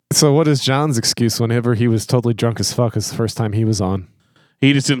So what is John's excuse whenever he was totally drunk as fuck as the first time he was on?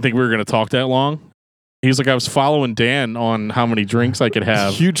 He just didn't think we were going to talk that long. He was like, I was following Dan on how many drinks I could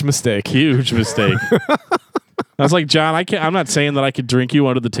have. Huge mistake. Huge mistake. I was like, John, I'm not saying that I could drink you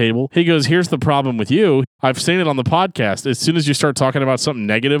under the table. He goes, here's the problem with you. I've seen it on the podcast. As soon as you start talking about something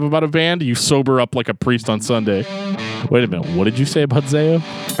negative about a band, you sober up like a priest on Sunday. Wait a minute. What did you say about Zayo?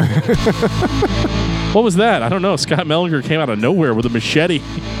 What was that? I don't know. Scott Mellinger came out of nowhere with a machete.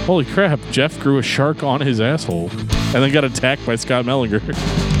 Holy crap. Jeff grew a shark on his asshole and then got attacked by Scott Mellinger.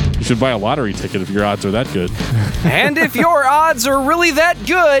 You should buy a lottery ticket if your odds are that good. And if your odds are really that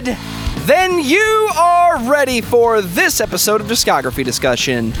good, then you are ready for this episode of Discography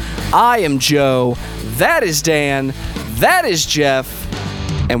Discussion. I am Joe. That is Dan. That is Jeff.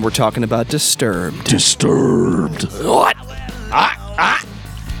 And we're talking about Disturbed. Disturbed. What?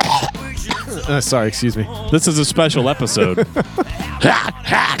 Sorry, excuse me. This is a special episode.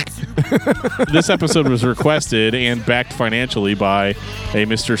 This episode was requested and backed financially by a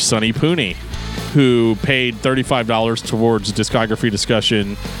Mr. Sonny Pooney, who paid $35 towards Discography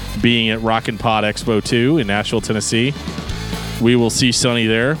Discussion being at Rockin' Pod Expo 2 in Nashville, Tennessee. We will see Sonny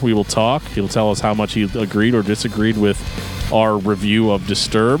there. We will talk. He'll tell us how much he agreed or disagreed with our review of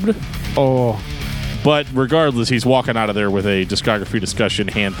Disturbed. Oh. But regardless, he's walking out of there with a Discography Discussion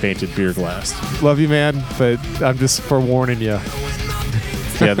hand-painted beer glass. Love you, man, but I'm just forewarning you.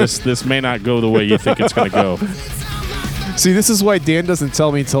 Yeah, this may not go the way you think it's going to go. See, this is why Dan doesn't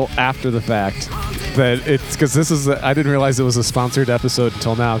tell me until after the fact that it's because I didn't realize it was a sponsored episode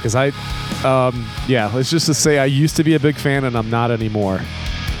until now. Because let's just to say I used to be a big fan and I'm not anymore.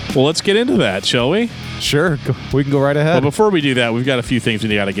 Well, let's get into that, shall we? Sure, we can go right ahead. Well, before we do that, we've got a few things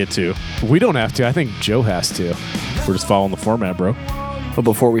we got to get to. We don't have to. I think Joe has to. We're just following the format, bro. Well,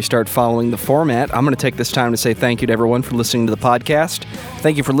 before we start following the format, I'm going to take this time to say thank you to everyone for listening to the podcast.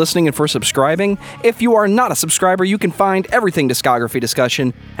 Thank you for listening and for subscribing. If you are not a subscriber, you can find everything Discography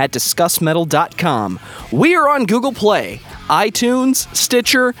Discussion at DiscussMetal.com. We are on Google Play, iTunes,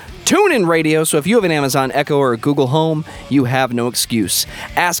 Stitcher, TuneIn Radio, so if you have an Amazon Echo or a Google Home, you have no excuse.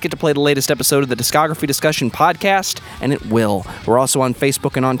 Ask it to play the latest episode of the Discography Discussion podcast, and it will. We're also on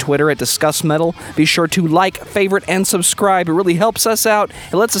Facebook and on Twitter at Discuss Metal. Be sure to like, favorite, and subscribe. It really helps us out.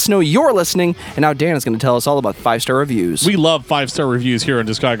 It lets us know you're listening, and now Dan is going to tell us all about 5-star reviews. We love 5-star reviews here on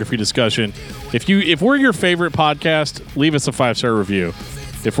Discography Discussion. If we're your favorite podcast, leave us a 5-star review.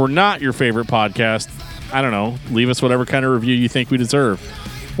 If we're not your favorite podcast, I don't know, leave us whatever kind of review you think we deserve.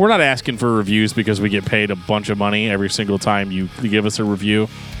 We're not asking for reviews because we get paid a bunch of money every single time you give us a review.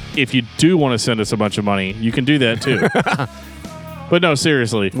 If you do want to send us a bunch of money, you can do that too. But no,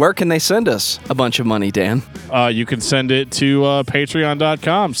 seriously. Where can they send us a bunch of money, Dan? You can send it to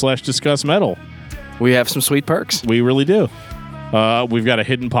patreon.com/discussmetal. We have some sweet perks. We really do. We've got a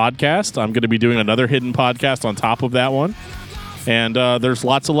hidden podcast. I'm going to be doing another hidden podcast on top of that one. And there's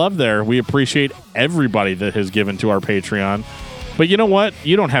lots of love there. We appreciate everybody that has given to our Patreon. But you know what?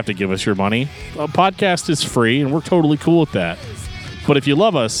 You don't have to give us your money. A podcast is free, and we're totally cool with that. But if you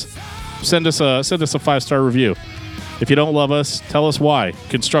love us, send us a 5-star review. If you don't love us, tell us why.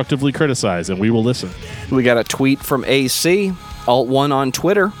 Constructively criticize, and we will listen. We got a tweet from AC, Alt1 on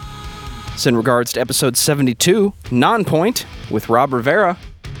Twitter. It's in regards to episode 72, Nonpoint, with Rob Rivera.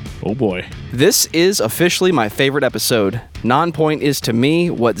 Oh boy. This is officially my favorite episode. Nonpoint is to me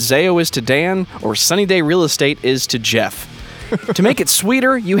what Zayo is to Dan, or Sunny Day Real Estate is to Jeff. To make it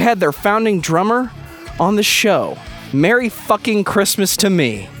sweeter, you had their founding drummer on the show. Merry fucking Christmas to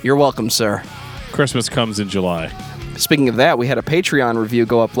me. You're welcome, sir. Christmas comes in July. Speaking of that, we had a Patreon review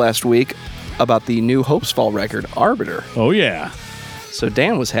go up last week about the new Hopesfall record, Arbiter. Oh, yeah. So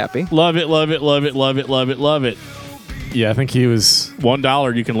Dan was happy. Love it, love it, love it, love it, love it, love it. Yeah, I think he was...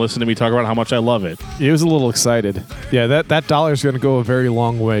 $1, you can listen to me talk about how much I love it. He was a little excited. Yeah, that dollar's going to go a very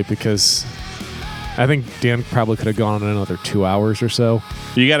long way because... I think Dan probably could have gone on another 2 hours or so.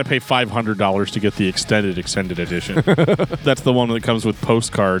 You got to pay $500 to get the extended edition. That's the one that comes with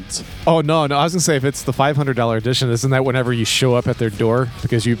postcards. Oh, no. I was going to say, if it's the $500 edition, isn't that whenever you show up at their door?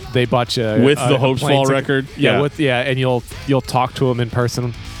 Because they bought you... With the Hopesfall record? Yeah, and you'll talk to them in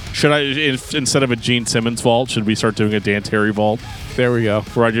person. Should I, instead of a Gene Simmons vault, should we start doing a Dan Terry vault? There we go.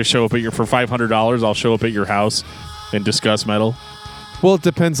 Where I just show up at for $500, I'll show up at your house and discuss metal? Well, it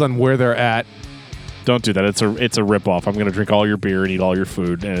depends on where they're at. Don't do that. It's a ripoff. I'm going to drink all your beer and eat all your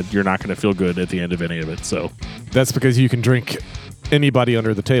food, and you're not going to feel good at the end of any of it. So that's because you can drink anybody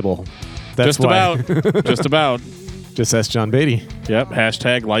under the table. That's just why. About. Just about. Just ask John Beatty. Yep.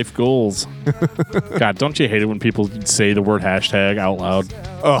 Hashtag life goals. God, don't you hate it when people say the word hashtag out loud?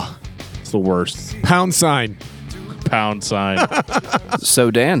 Ugh. It's the worst. Pound sign. pound sign. So,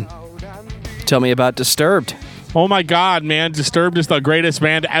 Dan, tell me about Disturbed. Oh my God, man. Disturbed is the greatest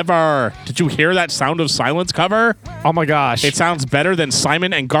band ever. Did you hear that Sound of Silence cover? Oh my gosh. It sounds better than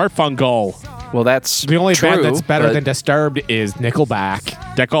Simon and Garfunkel. Well, that's the only true, band that's better but than Disturbed is Nickelback.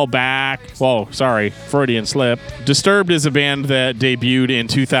 Nickelback. Whoa, sorry. Freudian slip. Disturbed is a band that debuted in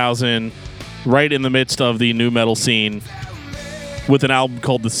 2000, right in the midst of the new metal scene, with an album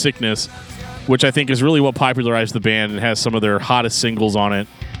called The Sickness, which I think is really what popularized the band and has some of their hottest singles on it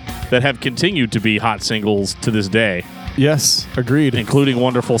that have continued to be hot singles to this day, Yes, agreed. including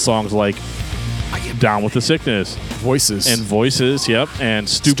wonderful songs like Down with the Sickness Voices. and Voices, yep, and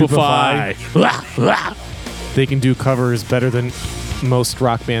Stupefy. They can do covers better than most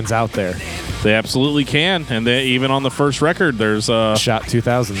rock bands out there. They absolutely can, and they, even on the first record, there's Shout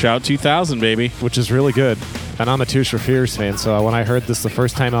 2000. Shout 2000, baby. Which is really good. And I'm a Tears for Fears fan, so when I heard this the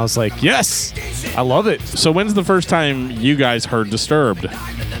first time, I was like, yes! I love it. So when's the first time you guys heard Disturbed?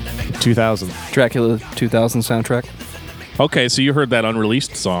 2000. Dracula 2000 soundtrack. Okay, so you heard that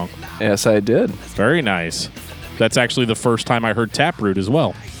unreleased song. Yes, I did. Very nice. That's actually the first time I heard Taproot as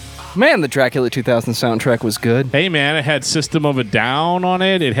well. Man, the Dracula 2000 soundtrack was good. Hey, man, it had System of a Down on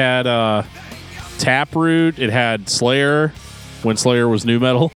it. It had Taproot. It had Slayer, when Slayer was new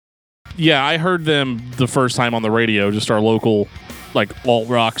metal. Yeah, I heard them the first time on the radio, just our local, like,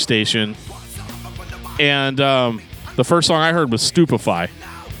 alt-rock station. And the first song I heard was Stupefy,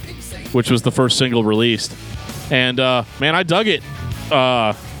 which was the first single released. And, man, I dug it.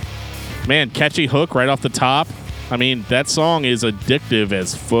 Man, catchy hook right off the top. I mean, that song is addictive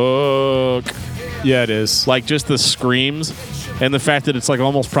as fuck. Yeah, it is. Like, just the screams and the fact that it's, like,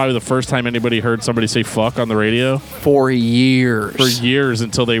 almost probably the first time anybody heard somebody say fuck on the radio. For years. For years,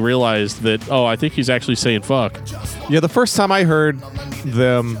 until they realized that, oh, I think he's actually saying fuck. Yeah, the first time I heard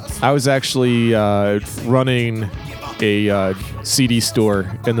them, I was actually running a CD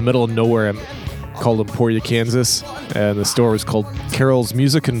store in the middle of nowhere called Emporia, Kansas, and the store was called Carol's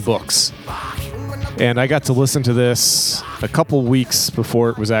Music and Books. And I got to listen to this a couple weeks before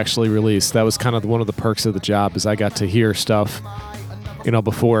it was actually released. That was kind of one of the perks of the job, is I got to hear stuff,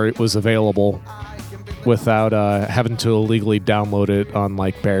 before it was available without having to illegally download it on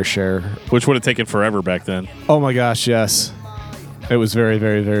like BearShare. Which would have taken forever back then. Oh my gosh, yes. It was very,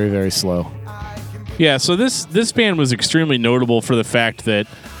 very, very, very slow. Yeah, so this band was extremely notable for the fact that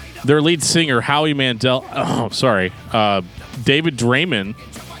their lead singer, Howie Mandel, David Draymond,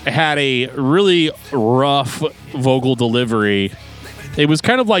 had a really rough vocal delivery. It was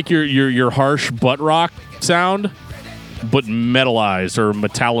kind of like your harsh butt rock sound, but metalized or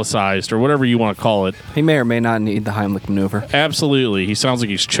metallicized or whatever you want to call it. He may or may not need the Heimlich maneuver. Absolutely. He sounds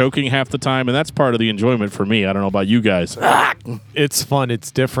like he's choking half the time, and that's part of the enjoyment for me. I don't know about you guys. It's fun. It's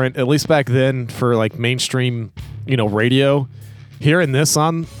different. At least back then for like mainstream, radio. Hearing this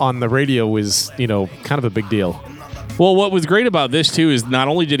on the radio was, kind of a big deal. Well, what was great about this too is not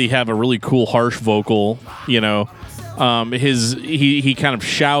only did he have a really cool harsh vocal, he kind of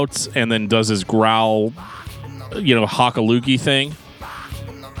shouts and then does his growl, hockalooky thing,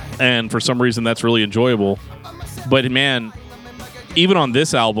 and for some reason that's really enjoyable. But man, even on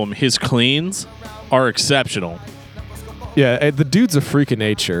this album, his cleans are exceptional. Yeah, the dude's a freak of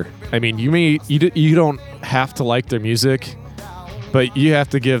nature. I mean, you don't have to like their music, but you have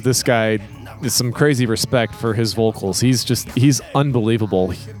to give this guy some crazy respect for his vocals. He's unbelievable.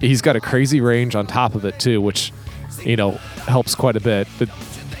 He's got a crazy range on top of it too, which helps quite a bit. But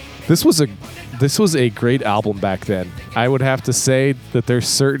this was a great album back then. I would have to say that there's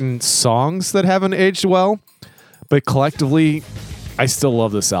certain songs that haven't aged well, but collectively, I still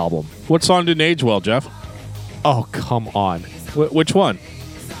love this album. What song didn't age well, Jeff? Oh, come on. Which one?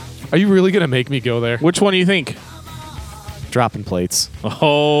 Are you really going to make me go there? Which one do you think? Dropping Plates.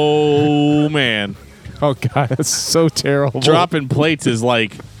 Oh, man. Oh, God, that's so terrible. Dropping Plates is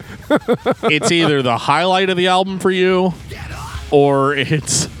like, it's either the highlight of the album for you, or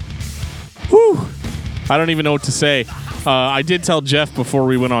it's, I don't even know what to say. I did tell Jeff before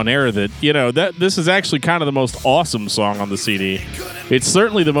we went on air that, that this is actually kind of the most awesome song on the CD. It's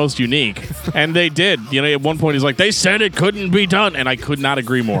certainly the most unique. And they did. At one point he's like, they said it couldn't be done. And I could not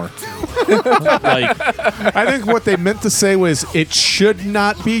agree more. I think what they meant to say was, it should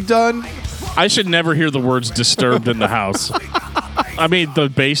not be done. I should never hear the words Disturbed in the house. I mean, the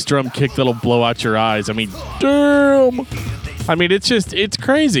bass drum kick that'll blow out your eyes. I mean, damn. I mean, it's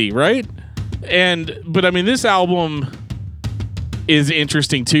crazy, right? But I mean, this album is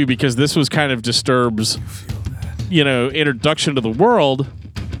interesting too, because this was kind of Disturbed's, introduction to the world,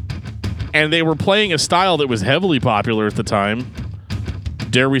 and they were playing a style that was heavily popular at the time.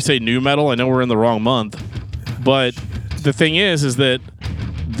 Dare we say new metal? I know we're in the wrong month, But the thing is that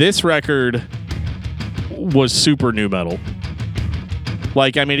this record was super nu metal.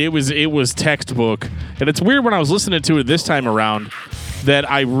 Like, I mean, it was textbook. And it's weird when I was listening to it this time around that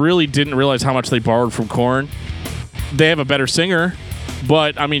I really didn't realize how much they borrowed from Korn. They have a better singer,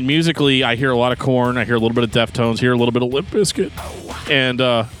 but, I mean, musically, I hear a lot of Korn. I hear a little bit of Deftones, hear a little bit of Limp Bizkit.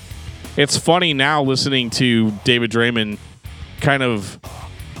 And it's funny now listening to David Draymond kind of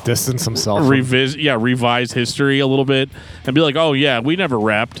Distance himself. Revise history a little bit and be like, oh, yeah, we never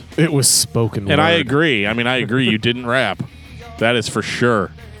rapped. It was spoken word. And I agree. I mean, I agree you didn't rap. That is for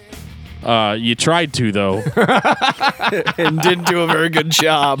sure. You tried to, though. And didn't do a very good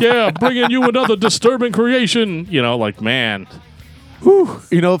job. Yeah, bringing you another disturbing creation. You know, like, man. Whew.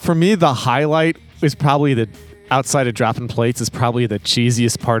 You know, for me, the highlight is probably outside of Dropping Plates, is probably the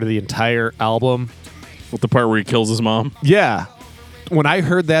cheesiest part of the entire album. With the part where he kills his mom? Yeah. When I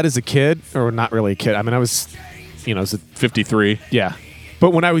heard that as a kid, or not really a kid, I mean, I was 53. Yeah.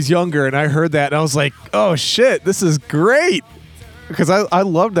 But when I was younger and I heard that, I was like, oh, shit, this is great. Because I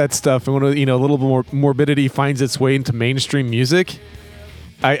love that stuff. And when, a little more morbidity finds its way into mainstream music,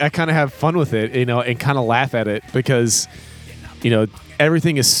 I kind of have fun with it, and kind of laugh at it because,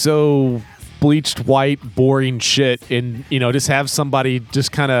 everything is so bleached white, boring shit. And, just have somebody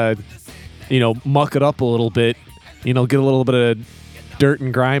just kind of, muck it up a little bit, get a little bit of dirt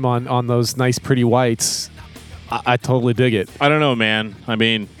and grime on those nice, pretty whites. I totally dig it. I don't know, man. I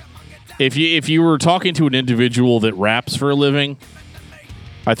mean, if you were talking to an individual that raps for a living,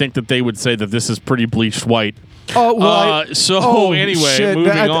 I think that they would say that this is pretty bleached white. Oh, well. Anyway, shit.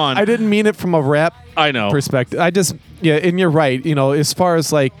 moving on. I didn't mean it from a rap perspective. And you're right. As far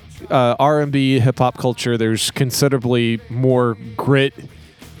as like R&B, hip hop culture, there's considerably more grit.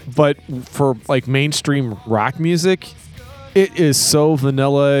 But for like mainstream rock music, it is so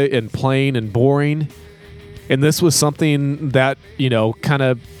vanilla and plain and boring. And this was something that, kind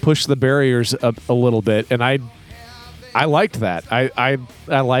of pushed the barriers up a little bit. And I liked that. I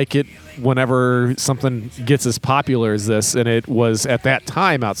like it whenever something gets as popular as this. And it was at that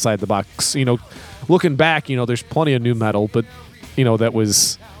time outside the box. Looking back, there's plenty of nu metal, but, that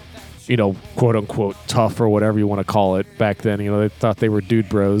was, quote unquote tough or whatever you want to call it back then. They thought they were dude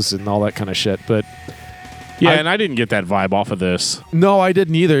bros and all that kind of shit. But yeah, and I didn't get that vibe off of this. No, I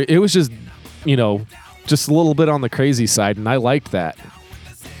didn't either. It was just, just a little bit on the crazy side, and I liked that.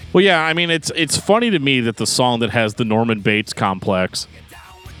 Well, yeah, I mean, it's funny to me that the song that has the Norman Bates complex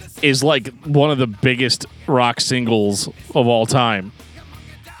is like one of the biggest rock singles of all time.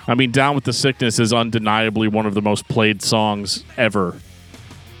 I mean, Down with the Sickness is undeniably one of the most played songs ever.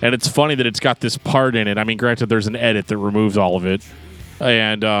 And it's funny that it's got this part in it. I mean, granted, there's an edit that removes all of it.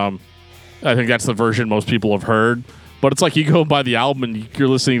 And I think that's the version most people have heard. But it's like you go by the album and you're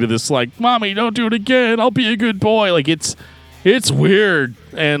listening to this like, Mommy, don't do it again. I'll be a good boy. Like, it's weird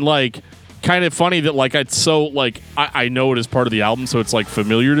and like kind of funny that like it's so like I know it is part of the album, so it's like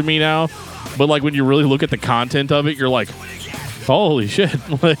familiar to me now. But like when you really look at the content of it, you're like, holy shit,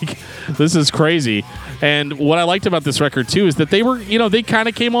 like this is crazy. And what I liked about this record too is that they were, they kind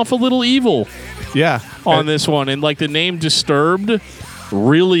of came off a little evil. Yeah. On this one. And like the name Disturbed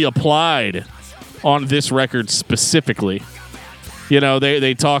really applied on this record specifically.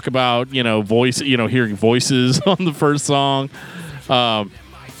 They talk about, hearing voices on the first song.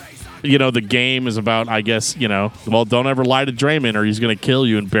 The game is about, I guess, don't ever lie to Draymond or he's going to kill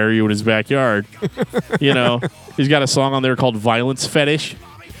you and bury you in his backyard. He's got a song on there called Violence Fetish.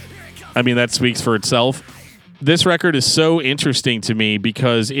 I mean, that speaks for itself. This record is so interesting to me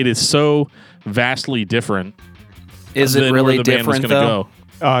because it is so vastly different. Is it really different, though?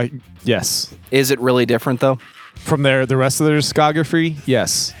 Yes. Is it really different, though? From the rest of their discography,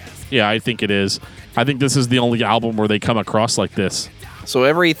 yes. Yeah, I think it is. I think this is the only album where they come across like this. So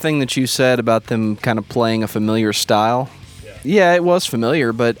everything that you said about them kind of playing a familiar style, yeah, it was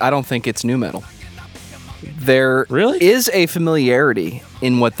familiar, but I don't think it's nu metal. There is a familiarity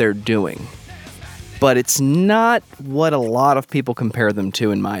in what they're doing, but it's not what a lot of people compare them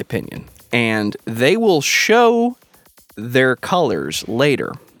to, in my opinion. And they will show their colors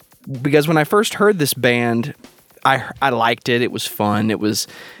later. Because when I first heard this band, I liked it. It was fun. It was,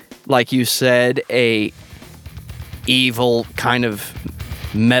 like you said, a evil kind of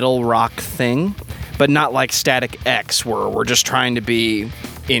metal rock thing, but not like Static X, where we're just trying to be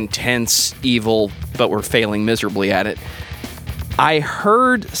intense, evil, but we're failing miserably at it. I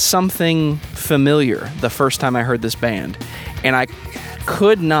heard something familiar the first time I heard this band, and I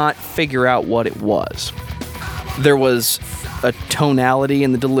could not figure out what it was. There was a tonality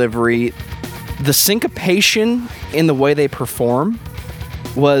in the delivery. The syncopation in the way they perform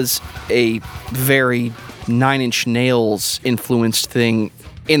was a very Nine Inch Nails influenced thing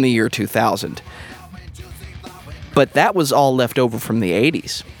in the year 2000. But that was all left over from the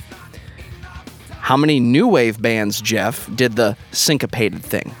 80s. How many new wave bands, Jeff, did the syncopated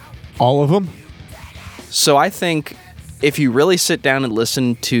thing? All of them? So I think if you really sit down and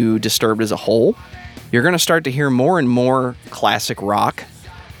listen to Disturbed as a whole, you're going to start to hear more and more classic rock.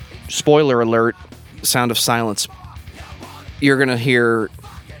 Spoiler alert, Sound of Silence. You're going to hear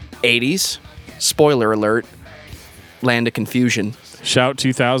 80s. Spoiler alert, Land of Confusion. Shout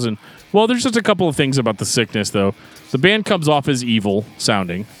 2000. Well, there's just a couple of things about The Sickness, though. The band comes off as evil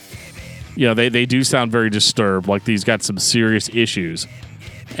sounding. You know, they do sound very disturbed, like these got some serious issues.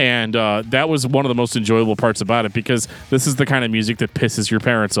 And that was one of the most enjoyable parts about it, because this is the kind of music that pisses your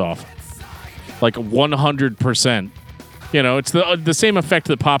parents off. Like 100%. You know, it's the same effect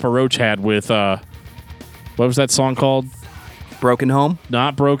that Papa Roach had with, what was that song called? Broken Home?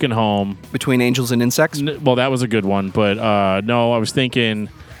 Not Broken Home. Between Angels and Insects? Well, that was a good one, but no, I was thinking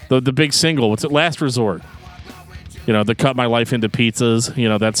the big single. What's it? Last Resort. You know, the Cut My Life Into Pizzas. You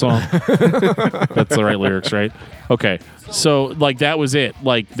know, that song? That's the right lyrics, right? Okay. So, like, that was it.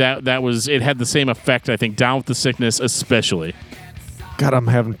 Like, that was, it had the same effect, I think, Down with the Sickness especially. God, I'm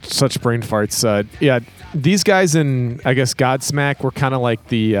having such brain farts. Yeah, these guys in, I guess, Godsmack were kind of like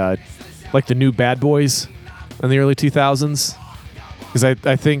the new Bad Boys in the early 2000s. Because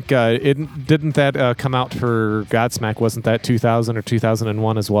I think didn't that come out for Godsmack? Wasn't that 2000 or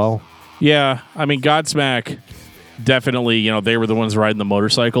 2001 as well? Yeah, I mean, Godsmack, definitely, you know, they were the ones riding the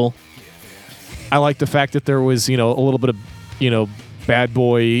motorcycle. I like the fact that there was, you know, a little bit of, you know, bad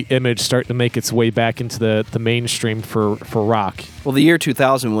boy image starting to make its way back into the mainstream for rock. Well, the year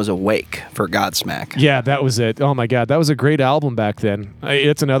 2000 was a wake for Godsmack. Yeah, that was it. Oh my God, that was a great album back then.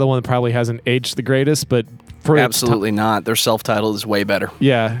 It's another one that probably hasn't aged the greatest, but for absolutely not. Their self-titled is way better.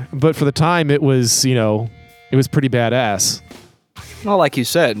 Yeah, but for the time, it was, you know, it was pretty badass. Well, like you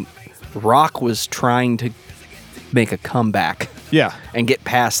said, rock was trying to make a comeback. Yeah. And get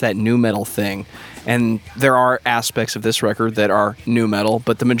past that nu metal thing. And there are aspects of this record that are nu metal,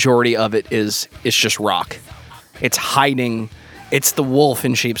 but the majority of it is just rock. It's hiding. It's the wolf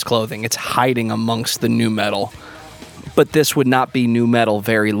in sheep's clothing. It's hiding amongst the nu metal. But this would not be nu metal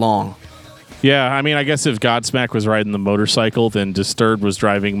very long. Yeah, I mean, I guess if Godsmack was riding the motorcycle, then Disturbed was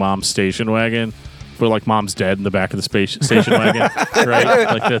driving Mom's station wagon. But, like, Mom's dead in the back of the station wagon,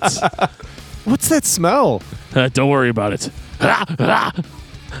 right? Like, that's... What's that smell? Don't worry about it.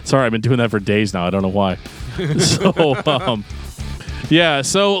 Sorry, I've been doing that for days now. I don't know why. So, yeah,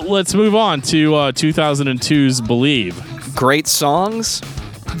 so let's move on to 2002's Believe. Great songs,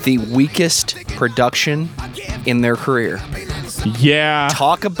 the weakest production in their career. Yeah.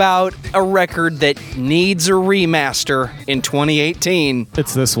 Talk about a record that needs a remaster in 2018.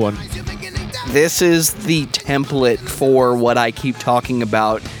 It's this one. This is the template for what I keep talking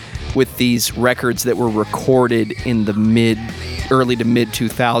about with these records that were recorded in the early to mid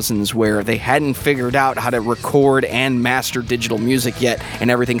 2000s, where they hadn't figured out how to record and master digital music yet, and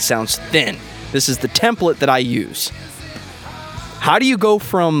everything sounds thin. This is the template that I use. How do you go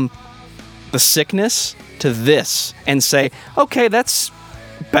from The Sickness to this and say, okay, that's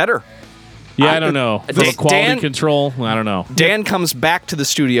better? Yeah, I don't know. The quality control, I don't know. Dan comes back to the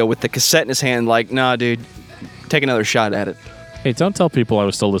studio with the cassette in his hand like, nah, dude, take another shot at it. Hey, don't tell people I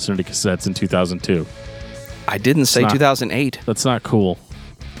was still listening to cassettes in 2002. I didn't say 2008. That's not cool.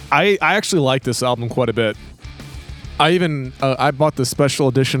 I actually like this album quite a bit. I even I bought the special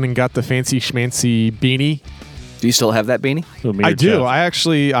edition and got the fancy schmancy beanie. Do you still have that beanie? I do.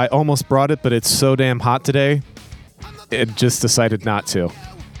 I almost brought it, but it's so damn hot today. It just decided not to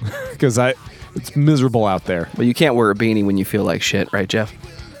because it's miserable out there. Well, you can't wear a beanie when you feel like shit, right, Jeff?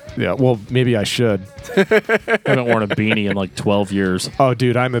 Yeah, well, maybe I should. I haven't worn a beanie in like 12 years. Oh,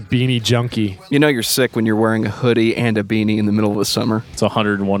 dude, I'm a beanie junkie. You know you're sick when you're wearing a hoodie and a beanie in the middle of the summer. It's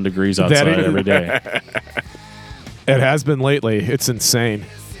 101 degrees outside every day. It has been lately. It's insane.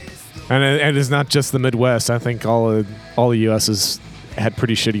 And it's not just the Midwest. I think all the U.S. has had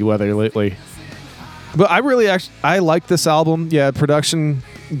pretty shitty weather lately. But I like this album. Yeah, production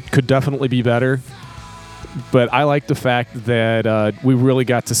could definitely be better. But I like the fact that we really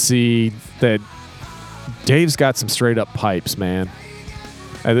got to see that Dave's got some straight up pipes, man.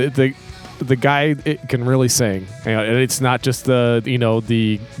 The guy can really sing, and it's not just the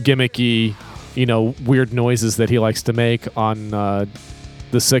gimmicky, weird noises that he likes to make on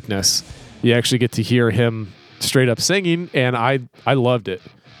The Sickness. You actually get to hear him straight up singing, and I loved it.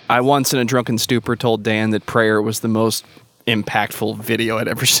 I once in a drunken stupor told Dan that Prayer was the most impactful video I'd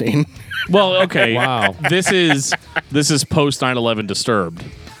ever seen. Well, okay. Wow. This is post 9/11 Disturbed.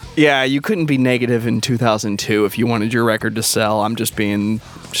 Yeah, you couldn't be negative in 2002 if you wanted your record to sell. I'm just being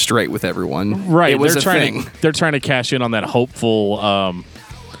straight with everyone. Right. It was they're a trying thing. they're trying to cash in on that hopeful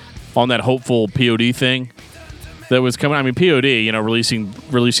POD thing that was coming. I mean, POD,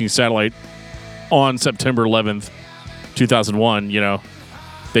 releasing Satellite on September 11th, 2001,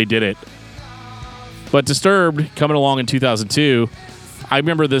 they did it. But Disturbed coming along in 2002, I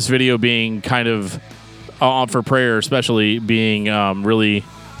remember this video being kind of for Prayer, especially being really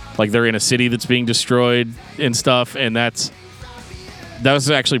like they're in a city that's being destroyed and stuff, and that was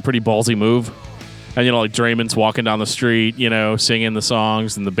actually a pretty ballsy move. And like Draymond's walking down the street, singing the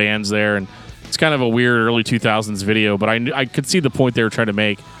songs, and the band's there, and it's kind of a weird early 2000s video. But I could see the point they were trying to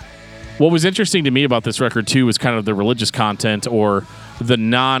make. What was interesting to me about this record too was kind of the religious content, or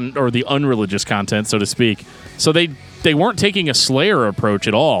the unreligious content, so to speak. So they weren't taking a Slayer approach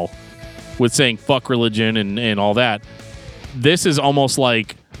at all with saying fuck religion and all that. This is almost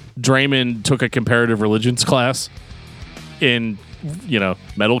like Draymond took a comparative religions class in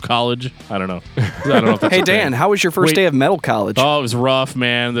metal college. I don't know. I don't know if that's Hey, a thing. Dan, how was your first day of metal college? Oh, it was rough,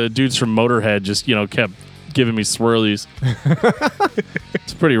 man. The dudes from Motorhead just kept giving me swirlies.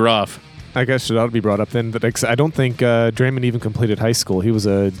 It's pretty rough. I guess it ought to be brought up then. But I don't think Draymond even completed high school.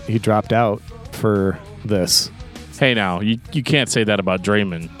 He dropped out for this. Hey, now you can't say that about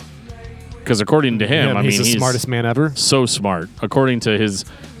Draymond, because according to him, He's the smartest man ever. So smart, according to his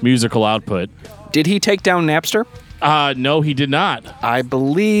musical output. Did he take down Napster? No, he did not. I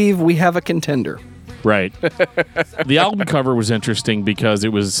believe we have a contender. Right. The album cover was interesting because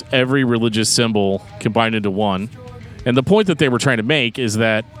it was every religious symbol combined into one. And the point that they were trying to make is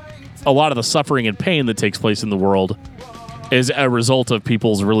that a lot of the suffering and pain that takes place in the world is a result of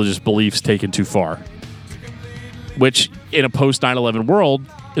people's religious beliefs taken too far. Which, in a post 9/11 world,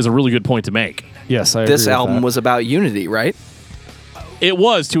 is a really good point to make. Yes, I agree This with album that. was about unity, right? It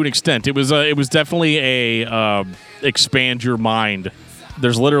was, to an extent. It was definitely a expand your mind.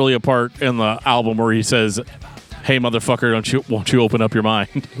 There's literally a part in the album where he says, "Hey, motherfucker, won't you open up your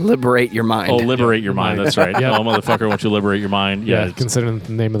mind?" Liberate your mind. Oh, liberate your mind. That's right. Yeah. Oh, motherfucker, won't you liberate your mind? Yeah, considering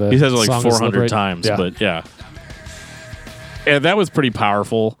the name of the he says it like song is 400 Liberate. times, Yeah. but yeah. And that was pretty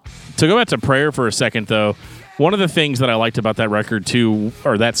powerful. To go back to Prayer for a second, though, one of the things that I liked about that record, too,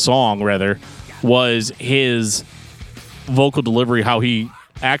 or that song, rather, was his vocal delivery, how he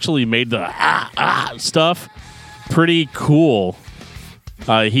actually made the stuff pretty cool.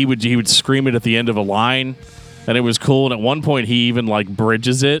 He would scream it at the end of a line, and it was cool. And at one point, he even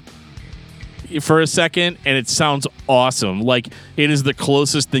bridges it for a second, and it sounds awesome. Like, it is the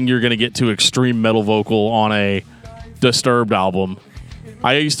closest thing you're going to get to extreme metal vocal on a Disturbed album.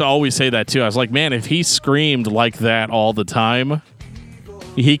 I used to always say that too. I was like, man, if he screamed like that all the time,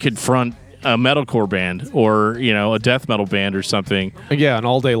 he could front a metalcore band or a death metal band or something. Yeah, and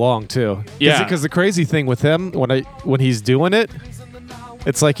all day long too. Yeah. Because the crazy thing with him when he's doing it,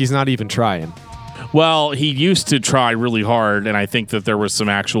 it's like he's not even trying. Well, he used to try really hard, and I think that there was some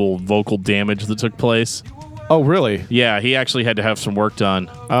actual vocal damage that took place. Oh, really? Yeah, he actually had to have some work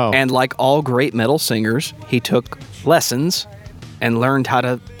done. Oh. And like all great metal singers, he took lessons and learned how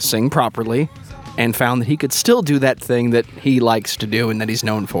to sing properly and found that he could still do that thing that he likes to do and that he's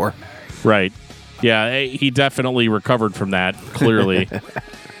known for. Right. Yeah, he definitely recovered from that, clearly.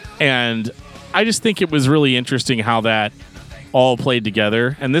 And I just think it was really interesting how that all played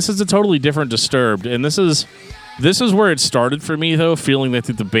together. And this is a totally different Disturbed. And this is where it started for me, though, feeling that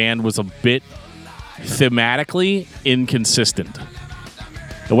the band was a bit thematically inconsistent.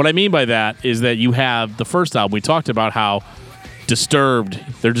 And what I mean by that is that you have the first album, we talked about how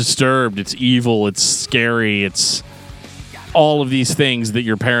they're disturbed, it's evil, it's scary, it's all of these things that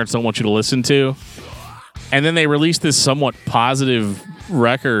your parents don't want you to listen to. And then they released this somewhat positive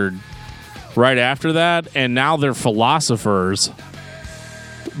record right after that, and now they're philosophers,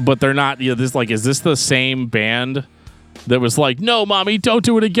 but they're not. Is this the same band that was like, no, mommy, don't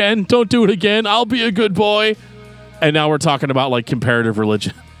do it again, I'll be a good boy? And now we're talking about comparative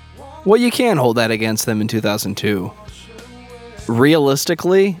religion. Well, you can't hold that against them in 2002.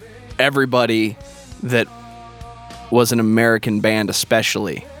 Realistically, everybody that was an American band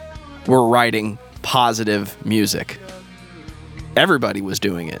especially were writing positive music. Everybody was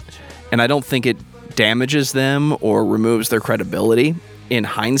doing it. And I don't think it damages them or removes their credibility. In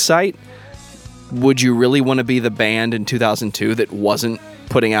hindsight, would you really want to be the band in 2002 that wasn't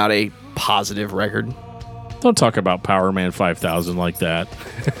putting out a positive record? Don't talk about Power Man 5000 like that.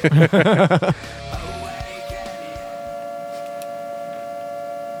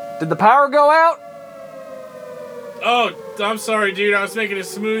 Did the power go out? Oh, I'm sorry, dude. I was making a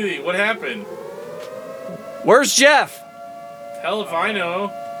smoothie. What happened? Where's Jeff? Hell if I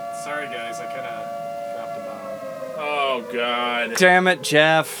know. Sorry, guys. I kind of dropped a bomb. Oh, God. Damn it,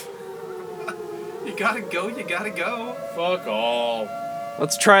 Jeff. You gotta go. You gotta go. Fuck all.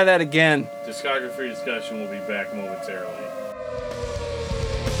 Let's try that again. Discography discussion will be back momentarily.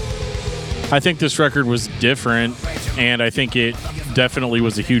 I think this record was different, and I think it definitely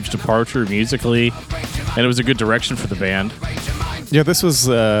was a huge departure musically, and it was a good direction for the band. Yeah, this was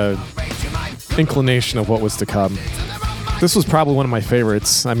inclination of what was to come. This was probably one of my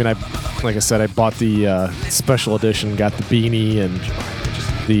favorites. I mean, like I said, I bought the special edition, got the beanie and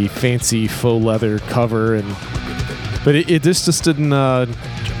the fancy faux leather cover, but it just didn't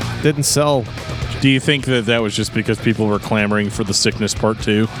sell. Do you think that was just because people were clamoring for the Sickness Part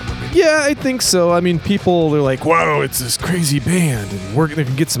 2? Yeah, I think so. I mean, people are like, "Whoa, it's this crazy band, and we're gonna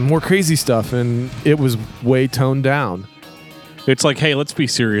get some more crazy stuff," and it was way toned down. It's like, hey, let's be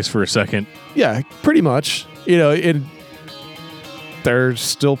serious for a second. Yeah, pretty much. You know, they're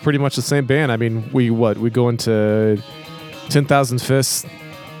still pretty much the same band. I mean, we go into 10,000 Fists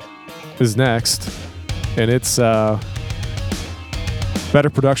is next, and it's better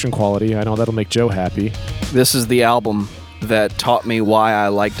production quality. I know that'll make Joe happy. This is the album that taught me why I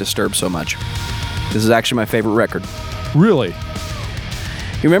like Disturbed so much. This is actually my favorite record. Really?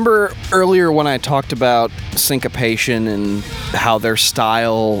 You remember earlier when I talked about Syncopation and how their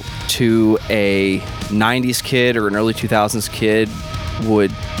style to a 90s kid or an early 2000s kid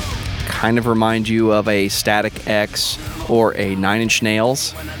would kind of remind you of a Static X or a Nine Inch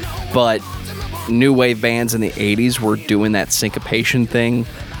Nails, but new wave bands in the 80s were doing that syncopation thing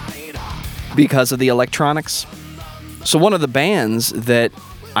because of the electronics. So one of the bands that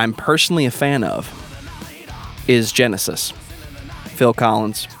I'm personally a fan of is Genesis. Phil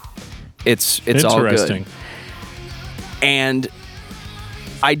Collins. It's all good. And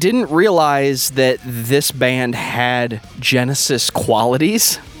I didn't realize that this band had Genesis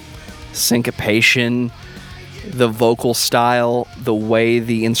qualities. Syncopation, the vocal style, the way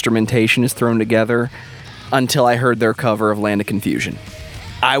the instrumentation is thrown together, until I heard their cover of Land of Confusion.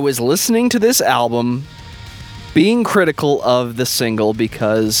 I was listening to this album, being critical of the single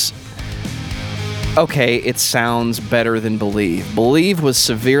because, okay, it sounds better than Believe. Believe was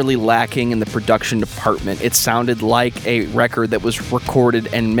severely lacking in the production department. It sounded like a record that was recorded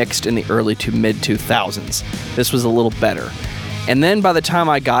and mixed in the early to mid-2000s. This was a little better. And then by the time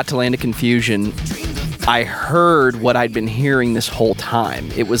I got to Land of Confusion, I heard what I'd been hearing this whole time.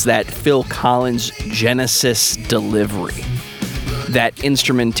 It was that Phil Collins Genesis delivery. That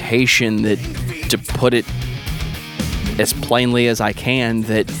instrumentation that, to put it as plainly as I can,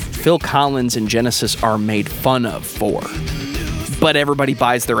 that Phil Collins and Genesis are made fun of for. But everybody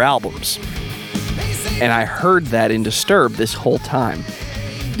buys their albums. And I heard that in Disturbed this whole time.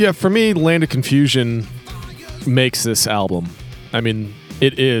 Yeah, for me, Land of Confusion makes this album. I mean,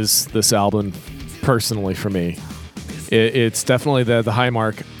 it is this album personally for me. It's definitely the high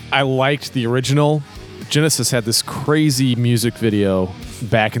mark. I liked the original. Genesis had this crazy music video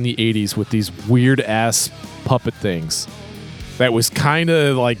back in the 80s with these weird-ass puppet things that was kind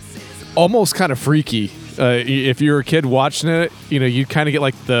of like almost kind of freaky. If you were a kid watching it, you know, you kind of get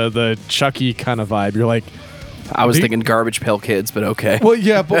like the Chucky kind of vibe. You're like, I was thinking Garbage Pail Kids, but okay. Well,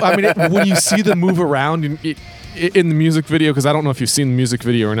 yeah, but I mean, when you see them move around in the music video, because I don't know if you've seen the music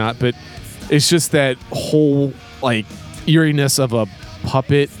video or not, but it's just that whole like eeriness of a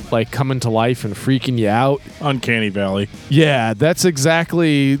puppet like coming to life and freaking you out. Uncanny Valley. Yeah, that's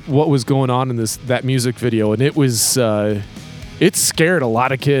exactly what was going on in that music video, and it was it scared a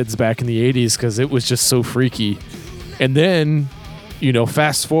lot of kids back in the 80s because it was just so freaky. And then, you know,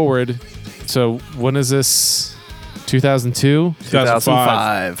 fast forward. So when is this? 2002?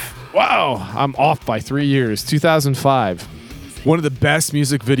 2005. Wow, I'm off by 3 years. 2005. One of the best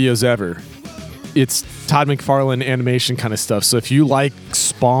music videos ever. It's Todd McFarlane animation kind of stuff. So if you like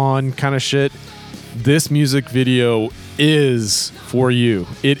Spawn kind of shit, this music video is for you.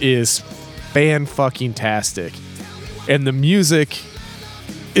 It is fan-fucking-tastic. And the music,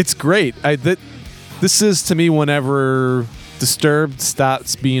 it's great. This is, to me, whenever Disturbed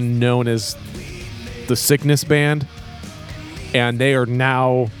stops being known as the Sickness Band, and they are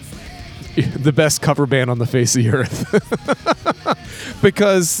now the best cover band on the face of the earth.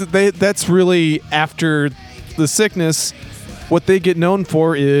 Because that's really, after the Sickness, what they get known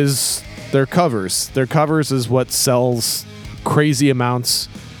for is their covers. Their covers is what sells crazy amounts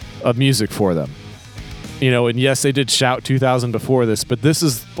of music for them. You know, and yes, they did Shout 2000 before this, but this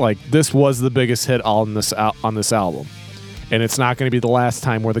was the biggest hit on this album. And it's not going to be the last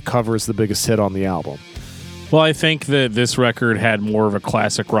time where the cover is the biggest hit on the album. Well, I think that this record had more of a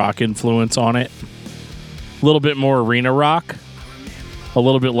classic rock influence on it. A little bit more arena rock. a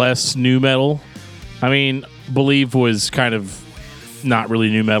little bit less nu metal. I mean, Believe was kind of not really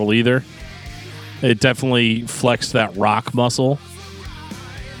nu metal either. It definitely flexed that rock muscle.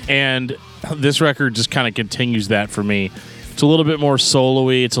 And this record just kind of continues that for me. It's a little bit more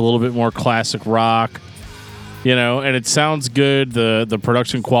solo-y. It's a little bit more classic rock, and it sounds good. The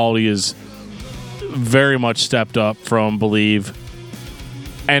production quality is very much stepped up from Believe.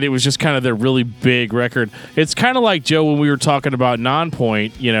 And it was just kind of their really big record. It's kind of like, Joe, when we were talking about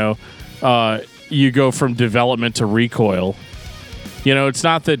Nonpoint, you go from Development to Recoil. It's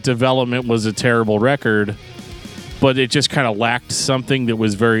not that Development was a terrible record, but it just kind of lacked something that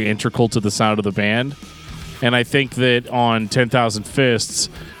was very integral to the sound of the band. And I think that on 10,000 Fists,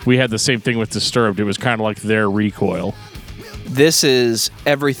 we had the same thing with Disturbed. It was kind of like their Recoil. This is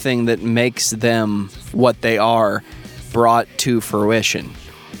everything that makes them what they are brought to fruition.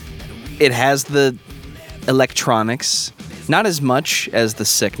 It has the electronics, not as much as The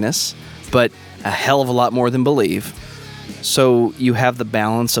Sickness, but a hell of a lot more than Believe. So you have the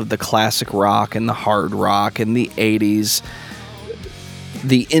balance of the classic rock and the hard rock and the 80s.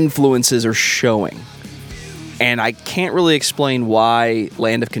 The influences are showing. And I can't really explain why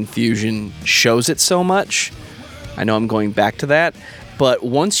Land of Confusion shows it so much. I know I'm going back to that. But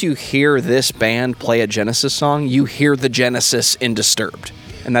once you hear this band play a Genesis song, you hear the Genesis in Disturbed.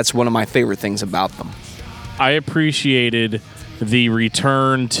 And that's one of my favorite things about them. I appreciated the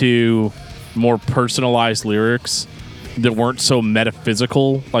return to more personalized lyrics that weren't so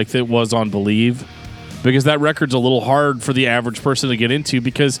metaphysical like it was on Believe, because that record's a little hard for the average person to get into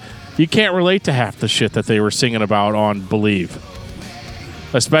because you can't relate to half the shit that they were singing about on Believe.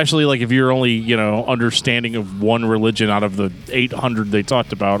 Especially like if you're only, understanding of one religion out of the 800 they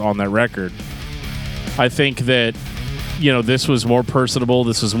talked about on that record. I think that, this was more personable,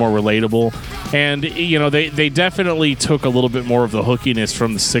 this was more relatable, and, they definitely took a little bit more of the hookiness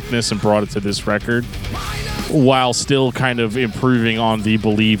from The Sickness and brought it to this record, while still kind of improving on the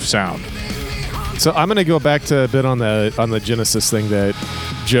Believe sound. So I'm going to go back to a bit on the Genesis thing that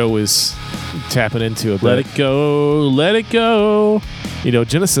Joe is tapping into a bit. Let it go, let it go.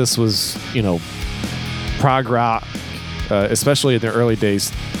 Genesis was, prog rock, especially in their early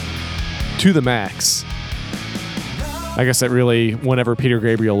days, to the max. I guess that really, whenever Peter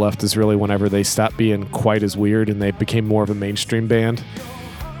Gabriel left, is really whenever they stopped being quite as weird and they became more of a mainstream band.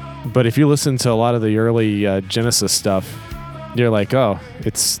 But if you listen to a lot of the early Genesis stuff, you're like, oh,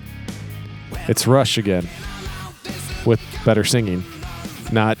 it's Rush again with better singing.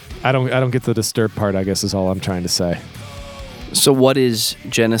 I don't get the Disturbed part, I guess, is all I'm trying to say. So what is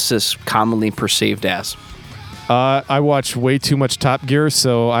Genesis commonly perceived as? I watch way too much Top Gear,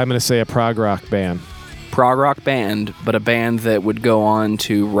 so I'm going to say a prog rock band. Prog rock band, but a band that would go on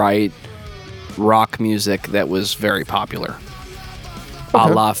to write rock music that was very popular. A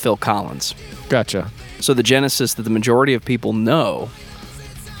la Phil Collins. Gotcha. So the Genesis that the majority of people know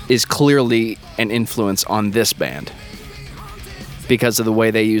is clearly an influence on this band because of the way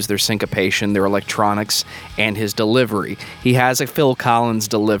they use their syncopation, their electronics, and his delivery. He has a Phil Collins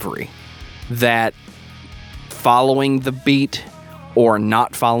delivery that, following the beat or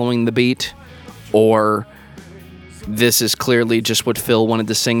not following the beat, or this is clearly just what Phil wanted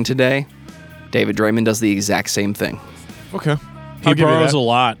to sing today, David Draiman does the exact same thing. Okay. He borrows a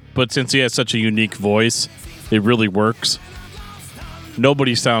lot, but since he has such a unique voice, it really works.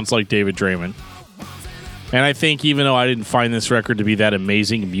 Nobody sounds like David Draiman. And I think even though I didn't find this record to be that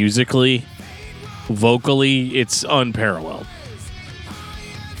amazing musically, vocally, it's unparalleled.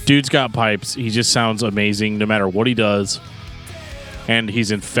 Dude's got pipes. He just sounds amazing no matter what he does. And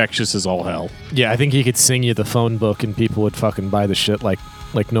he's infectious as all hell. Yeah, I think he could sing you the phone book and people would fucking buy the shit like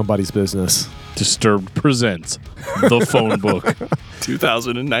nobody's business. Disturbed presents The Phone Book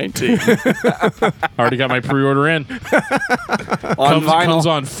 2019. I already got my pre-order in. Comes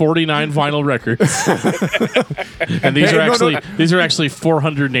on 49 vinyl records. And these are actually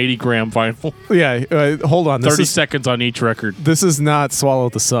 480 gram vinyl. Yeah, hold on. 30 seconds on each record. This is not Swallow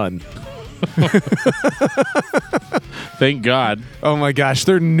the Sun. Thank God. Oh my gosh,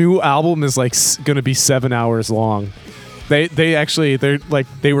 their new album is like going to be 7 hours long.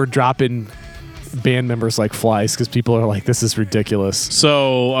 They were dropping band members like flies because people are like, this is ridiculous.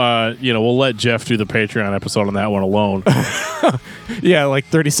 So, we'll let Jeff do the Patreon episode on that one alone. Yeah, like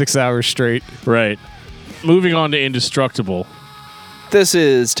 36 hours straight. Right. Moving on to Indestructible. This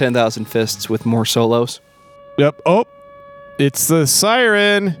is 10,000 Fists with more solos. Yep. Oh, it's the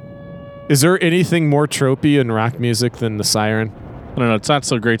siren. Is there anything more tropey in rock music than the siren? I don't know. It's not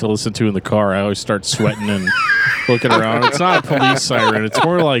so great to listen to in the car. I always start sweating and looking around. It's not a police siren. It's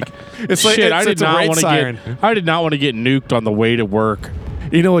more like It's shit. like I did it's a not raid want to siren. I did not want to get nuked on the way to work.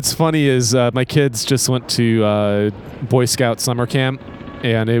 You know what's funny is my kids just went to Boy Scout summer camp,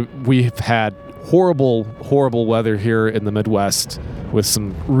 and we've had horrible weather here in the Midwest with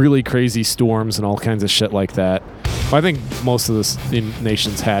some really crazy storms and all kinds of shit like that. I think most of the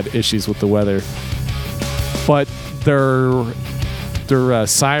nations had issues with the weather, but their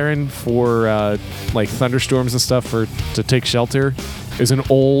siren for like thunderstorms and stuff to take shelter is an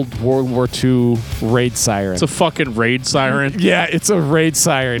old World War II raid siren. It's a fucking raid siren. Yeah, it's a raid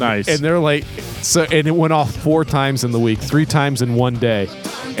siren. Nice. And they're like, and it went off 4 times in the week, 3 times in one day.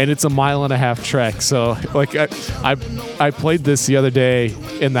 And it's a 1.5 mile trek. So like I played this the other day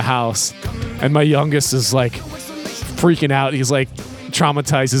in the house, and my youngest is like freaking out. He's like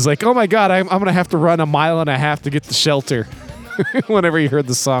traumatized. He's like, oh my God, I'm going to have to run 1.5 miles to get to shelter whenever he heard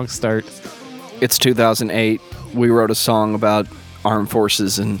the song start. It's 2008. We wrote a song about armed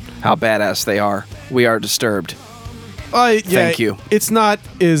forces and how badass they are. We are Disturbed. Thank you. It's not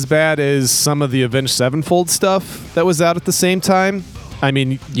as bad as some of the Avenged Sevenfold stuff that was out at the same time. I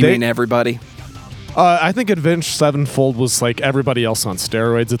mean, You mean everybody? I think Avenged Sevenfold was like everybody else on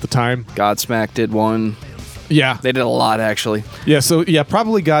steroids at the time. Godsmack did one. Yeah. They did a lot, actually. Yeah, so yeah,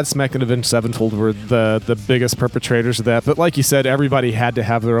 probably Godsmack and Avenged Sevenfold were the biggest perpetrators of that. But like you said, everybody had to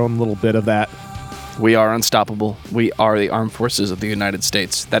have their own little bit of that. We are unstoppable. We are the armed forces of the United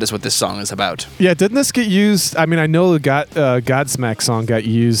States. That is what this song is about. Yeah, didn't this get used? I mean, I know the Godsmack song got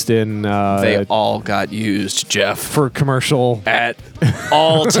used in They all got used, Jeff. for commercial. At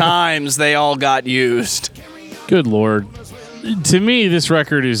all times, they all got used. Good Lord. To me, this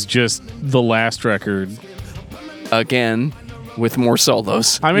record is just the last record. Again, with more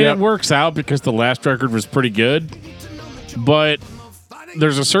solos. I mean, Yep. it works out because the last record was pretty good, but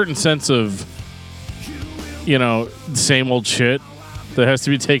there's a certain sense of, same old shit that has to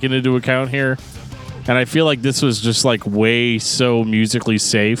be taken into account here. And I feel like this was just like way so musically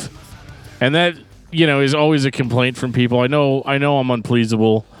safe. And that, is always a complaint from people. I know I'm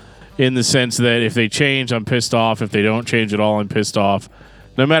unpleasable in the sense that if they change, I'm pissed off. If they don't change at all, I'm pissed off.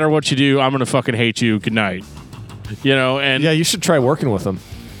 No matter what you do, I'm going to fucking hate you. Good night. And Yeah, you should try working with them.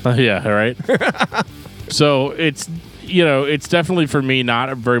 yeah, all right. So it's definitely for me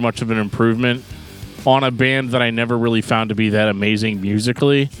not very much of an improvement on a band that I never really found to be that amazing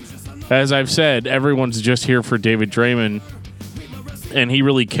musically. As I've said, everyone's just here for David Draymond, and he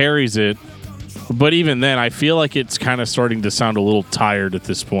really carries it. But even then, I feel like it's kind of starting to sound a little tired at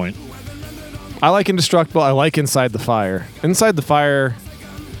this point. I like Indestructible. I like Inside the Fire. Inside the Fire,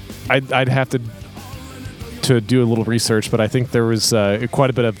 I'd have to do a little research, but I think there was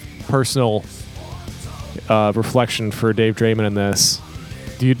quite a bit of personal reflection for Dave Draymond in this.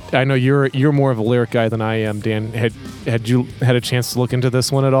 I know you're more of a lyric guy than I am, Dan. Had you had a chance to look into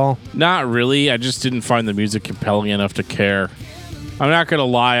this one at all? Not really. I just didn't find the music compelling enough to care. I'm not gonna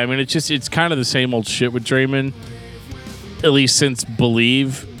lie. I mean, it's kind of the same old shit with Draymond. At least since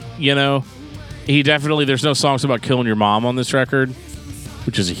Believe, he definitely. There's no songs about killing your mom on this record,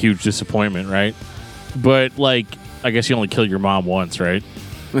 which is a huge disappointment, right? But I guess you only kill your mom once, right?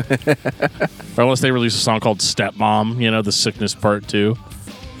 Or unless they release a song called Stepmom, The Sickness Part 2.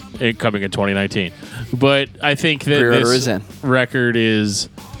 Coming in 2019. But I think that Pre-order is in. record is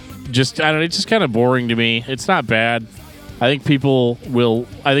just, it's just kind of boring to me. It's not bad. I think people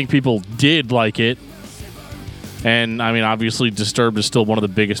did like it. And I mean, obviously Disturbed is still one of the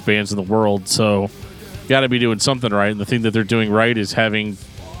biggest bands in the world, so got to be doing something right. And the thing that they're doing right is having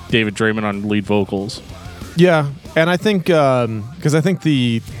David Draymond on lead vocals. Yeah, and I think because I think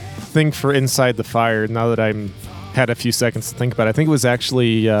the thing for Inside the Fire, now that I'm had a few seconds to think about it, I think it was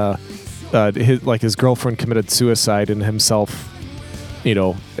actually his girlfriend committed suicide and himself,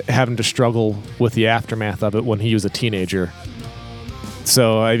 having to struggle with the aftermath of it when he was a teenager.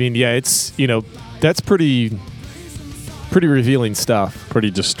 So I mean, yeah, it's that's pretty revealing stuff. Pretty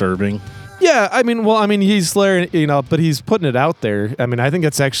disturbing. Yeah, I mean, he's but he's putting it out there. I mean, I think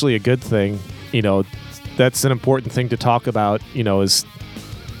that's actually a good thing. That's an important thing to talk about. Is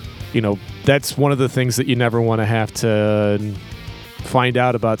that's one of the things that you never want to have to find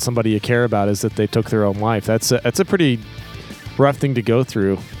out about somebody you care about, is that they took their own life. That's a pretty rough thing to go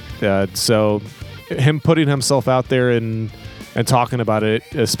through. So him putting himself out there and talking about it,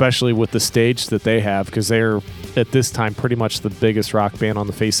 especially with the stage that they have, because they're at this time pretty much the biggest rock band on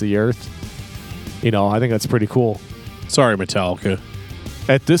the face of the earth. I think that's pretty cool. Sorry, Metallica.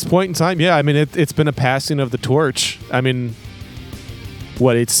 At this point in time, yeah, I mean, it's been a passing of the torch. I mean,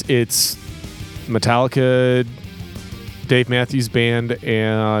 it's Metallica, Dave Matthews Band,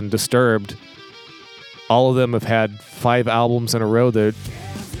 and Disturbed all of them have had 5 albums in a row that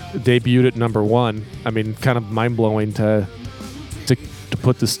debuted at number 1. I mean, kind of mind-blowing to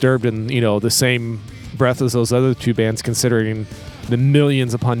put Disturbed in, the same breath as those other 2 bands, considering the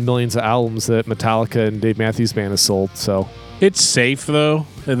millions upon millions of albums that Metallica and Dave Matthews Band has sold. So it's safe, though,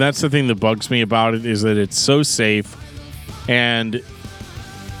 and that's the thing that bugs me about it, is that it's so safe. And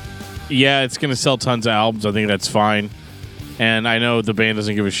yeah, it's going to sell tons of albums. I think that's fine. And I know the band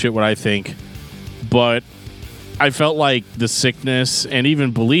doesn't give a shit what I think, but I felt like The Sickness and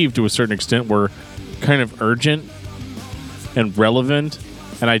even Believe to a certain extent were kind of urgent and relevant,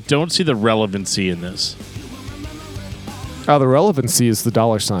 and I don't see the relevancy in this. The relevancy is the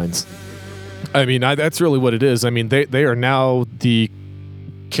dollar signs. I mean, that's really what it is. I mean, they are now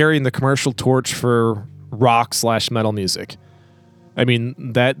carrying the commercial torch for rock/metal music. I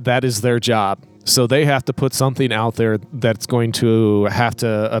mean, that is their job. So they have to put something out there that's going to have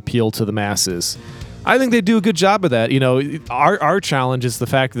to appeal to the masses. I think they do a good job of that. Our challenge is the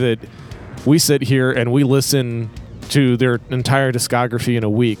fact that we sit here and we listen to their entire discography in a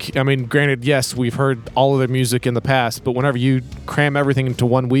week. I mean, granted, yes, we've heard all of their music in the past, but whenever you cram everything into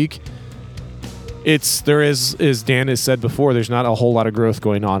 1 week, there is, as Dan has said before, there's not a whole lot of growth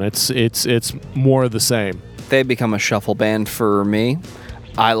going on. It's more of the same. They've become a shuffle band for me.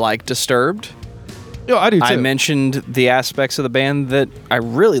 I like Disturbed. I do too. I mentioned the aspects of the band that I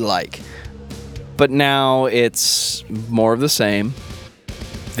really like, but now it's more of the same.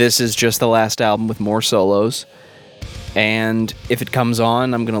 This is just the last album with more solos, and if it comes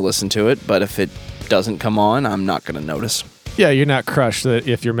on, I'm going to listen to it, but if it doesn't come on, I'm not going to notice. Yeah, you're not crushed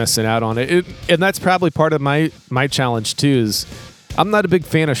if you're missing out on it. And that's probably part of my challenge too, is I'm not a big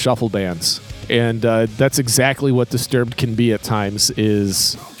fan of shuffle bands. And that's exactly what Disturbed can be at times,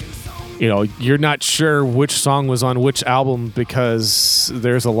 is you're not sure which song was on which album because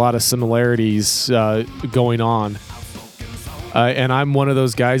there's a lot of similarities going on. And I'm one of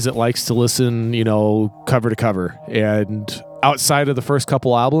those guys that likes to listen, cover to cover. And outside of the first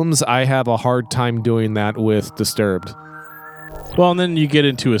couple albums, I have a hard time doing that with Disturbed. Well, and then you get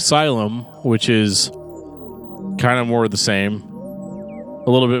into Asylum, which is kind of more of the same. A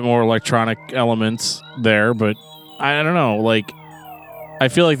little bit more electronic elements there, but I don't know, I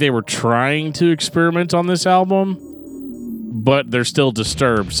feel like they were trying to experiment on this album, but they're still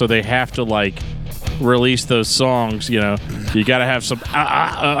Disturbed, so they have to release those songs. You got to have some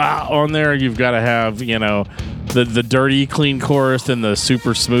on there. You've got to have the dirty clean chorus and the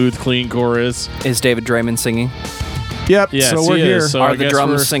super smooth clean chorus. Is David Draymond singing? Yep. Yes, so we're here. So Are the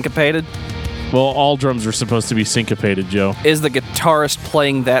drums syncopated? Well, all drums are supposed to be syncopated, Joe. Is the guitarist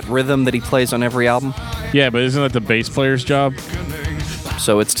playing that rhythm that he plays on every album? Yeah, but isn't that the bass player's job?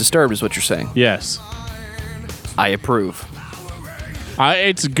 So it's Disturbed is what you're saying? Yes. I approve.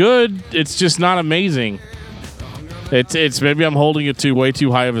 It's good. It's just not amazing. It's maybe I'm holding it to way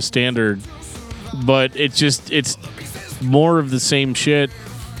too high of a standard, but it's more of the same shit.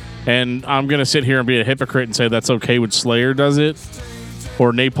 And I'm gonna sit here and be a hypocrite and say that's okay when Slayer does it,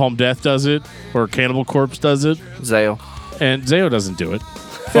 or Napalm Death does it, or Cannibal Corpse does it. Zao. And Zao doesn't do it.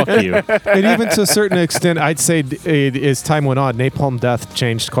 Fuck you. And even to a certain extent, I'd say as time went on, Napalm Death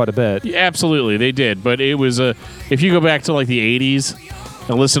changed quite a bit. Yeah, absolutely, they did. But it was if you go back to the 80s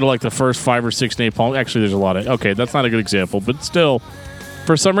and listen to the first 5 or 6 Napalm, actually there's a lot of, okay, that's not a good example, but still,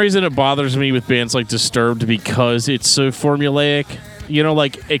 for some reason it bothers me with bands like Disturbed because it's so formulaic.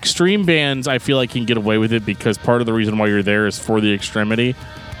 Extreme bands, I feel like can get away with it because part of the reason why you're there is for the extremity.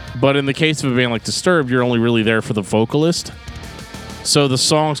 But in the case of a band like Disturbed, you're only really there for the vocalist. So the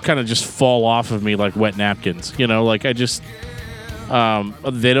songs kind of just fall off of me like wet napkins. I just...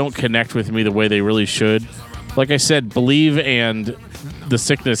 they don't connect with me the way they really should. Like I said, Believe and The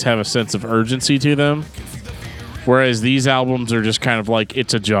Sickness have a sense of urgency to them. Whereas these albums are just kind of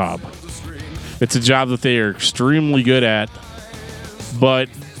it's a job. It's a job that they are extremely good at. But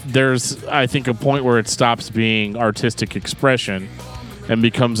there's, I think, a point where it stops being artistic expression and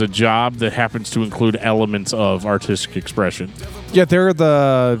becomes a job that happens to include elements of artistic expression. Yeah, they're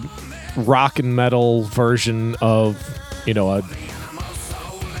the rock and metal version of,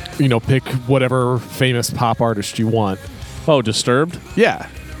 pick whatever famous pop artist you want. Oh, Disturbed? Yeah.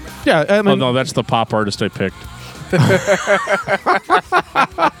 Yeah, I mean... Oh, no, that's the pop artist I picked.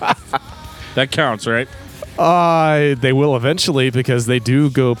 That counts, right? They will eventually because they do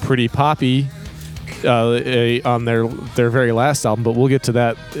go pretty poppy on their very last album, but we'll get to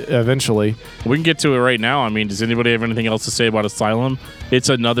that eventually. We can get to it right now. I mean, does anybody have anything else to say about Asylum? It's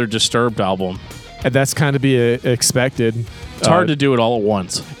another Disturbed album. And that's kind of be expected. It's hard to do it all at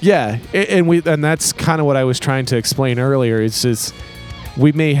once. Yeah, and that's kind of what I was trying to explain earlier. It's just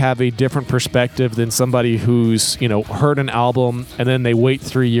we may have a different perspective than somebody who's, heard an album and then they wait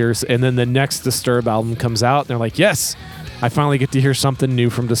 3 years and then the next Disturbed album comes out and they're like, yes, I finally get to hear something new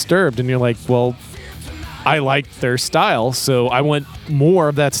from Disturbed. And you're like, well, I like their style, so I want more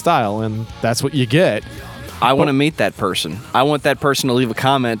of that style, and that's what you get. I want to meet that person. I want that person to leave a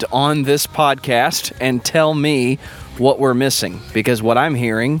comment on this podcast and tell me what we're missing, because what I'm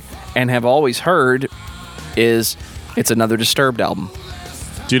hearing and have always heard is it's another Disturbed album.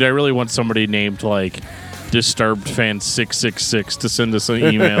 Dude, I really want somebody named like Disturbed Fan 666 to send us an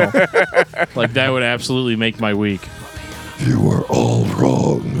email. Like, that would absolutely make my week. You are all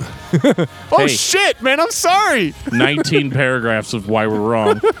wrong. Oh, Hey. shit, man, I'm sorry. 19 paragraphs of why we're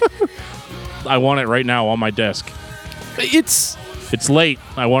wrong. I want it right now on my desk. It's late.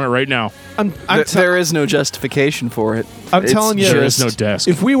 I want it right now. There is no justification for it. I'm It's telling you, There is just- no desk.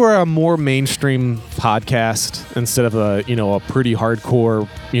 if we were a more mainstream podcast instead of a pretty hardcore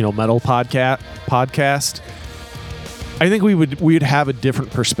metal podcast, I think we'd have a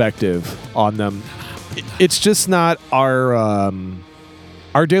different perspective on them. It's just not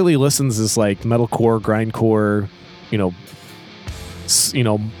our daily listens is like metalcore, grindcore,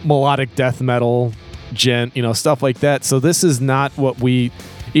 melodic death metal, stuff like that. So this is not what we,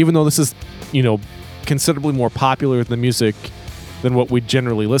 even though this is considerably more popular than music than what we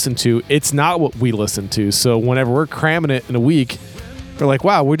generally listen to, it's not what we listen to. So whenever we're cramming it in a week, we're like,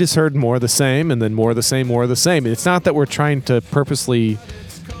 wow, we just heard more of the same and then more of the same, more of the same. It's not that we're trying to purposely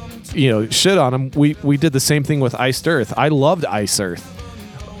shit on them. We did the same thing with Iced Earth. I loved Iced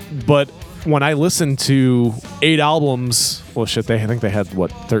Earth, but when I listened to 8 albums, well, shit, I think they had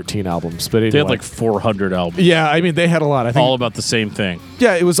 13 albums, but anyway. They had like 400 albums. Yeah, I mean, they had a lot. I think All about the same thing.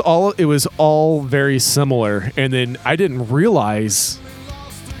 yeah, it was all very similar, and then I didn't realize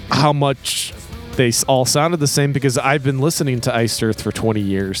how much they all sounded the same because I've been listening to Iced Earth for 20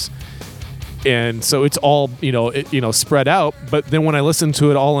 years. And so it's all, spread out. But then when I listen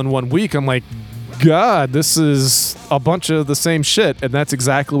to it all in 1 week, I'm like, God, this is a bunch of the same shit. And that's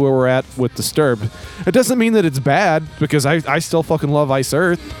exactly where we're at with Disturbed. It doesn't mean that it's bad, because I still fucking love Iced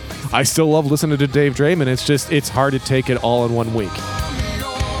Earth. I still love listening to Dave Draymond. It's just, it's hard to take it all in 1 week.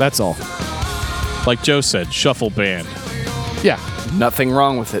 That's all. Like Joe said, shuffle band. Yeah. Nothing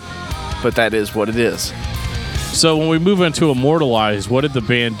wrong with it, but that is what it is. So when we move into Immortalized, what did the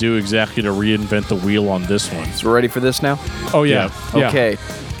band do exactly to reinvent the wheel on this one? So we're ready for this now? Oh, yeah. Yeah. Okay.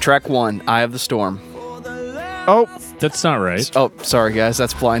 Track 1, Eye of the Storm. Oh, That's not right. Oh, sorry, guys.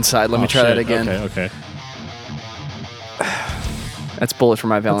 That's Blindside. Let me try that again. Okay. That's Bullet for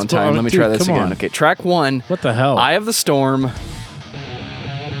My Valentine. Let me dude, try this come again. on. Okay, track 1, What the hell? Eye of the Storm.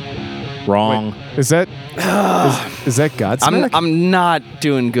 Wrong. is that is that Godsmack? I'm not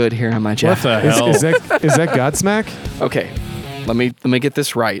doing good here, am I, What Jeff? the hell? is that Godsmack? Okay, let me get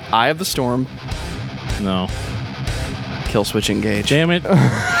this right. Eye of the Storm, No. Kill Switch Engage. Damn it.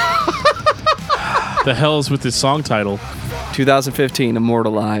 The hell is with this song title? 2015,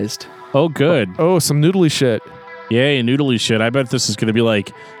 Immortalized. Oh, good. Oh, some noodly shit. Yay, noodly shit. I bet this is going to be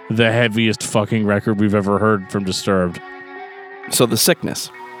like the heaviest fucking record we've ever heard from Disturbed. So The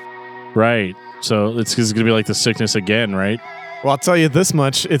Sickness. Right. So it's going to be like The Sickness again, right? Well, I'll tell you this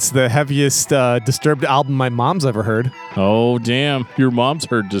much. It's the heaviest Disturbed album my mom's ever heard. Oh, damn. Your mom's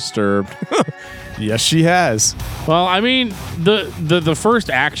heard Disturbed. Yes, she has. Well, I mean, the first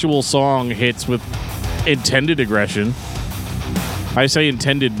actual song hits with intended aggression. I say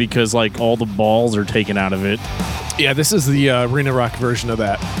intended because, like, all the balls are taken out of it. Yeah, this is the Arena Rock version of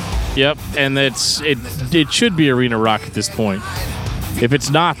that. Yep, and it should be Arena Rock at this point. If it's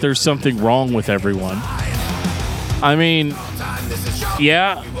not, there's something wrong with everyone. I mean,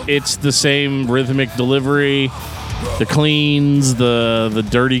 yeah, it's the same rhythmic delivery, the cleans, the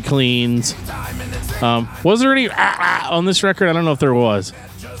dirty cleans. Was there any on this record? I don't know if there was.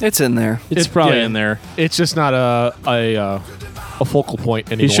 It's in there. It's probably in there. It's just not a focal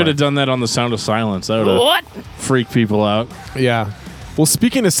point anymore. He should have done that on The Sound of Silence. That would have freaked people out. Yeah. Well,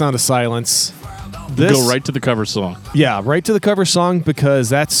 speaking of Sound of Silence, this Go right to the cover song. Yeah, right to the cover song, because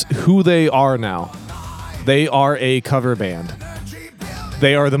that's who they are now. They are a cover band.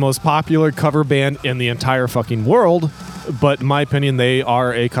 They are the most popular cover band in the entire fucking world, but in my opinion, they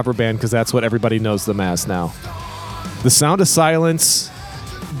are a cover band because that's what everybody knows them as now. The Sound of Silence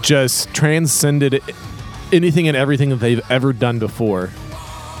just transcended anything and everything that they've ever done before.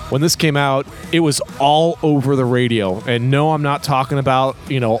 When this came out, it was all over the radio. And no, I'm not talking about,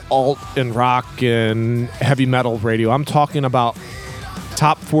 alt and rock and heavy metal radio. I'm talking about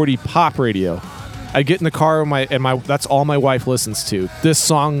top 40 pop radio. I get in the car and that's all my wife listens to. This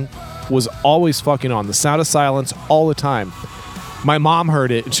song was always fucking on. The Sound of Silence all the time. my mom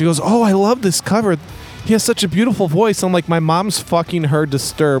heard it and she goes, "Oh, I love this cover. He has such a beautiful voice." I'm like, my mom's fucking heard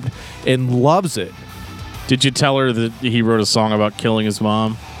Disturbed and loves it. Did you tell her that he wrote a song about killing his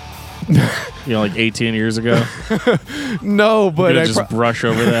mom? Like 18 years ago? No, but I just brush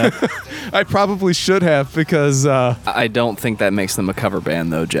over that. I probably should have because I don't think that makes them a cover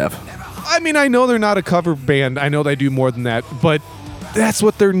band, though, Jeff. I mean, I know they're not a cover band. I know they do more than that, but that's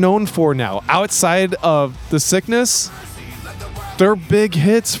what they're known for now. Outside of The Sickness, their big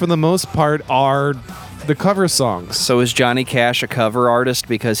hits for the most part are the cover songs. So is Johnny Cash a cover artist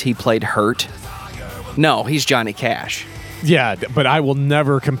because he played Hurt? No, he's Johnny Cash. Yeah, but I will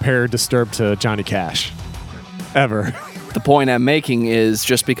never compare Disturbed to Johnny Cash. Ever. The point I'm making is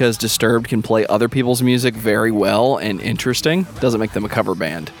just because Disturbed can play other people's music very well and interesting doesn't make them a cover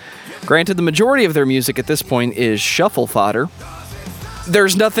band. Granted, the majority of their music at this point is shuffle fodder.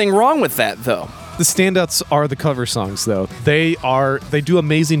 There's nothing wrong with that, though. The standouts are the cover songs, though. They do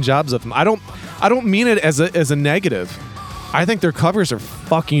amazing jobs of them. I don't mean it as a negative. I think their covers are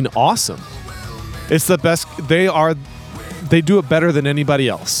fucking awesome. It's the best. They do it better than anybody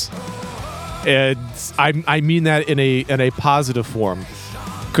else. And I mean that in a positive form.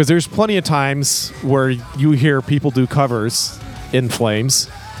 Because there's plenty of times where you hear people do covers in Flames.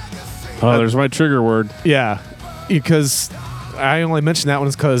 Oh, there's my trigger word. Yeah, because I only mentioned that one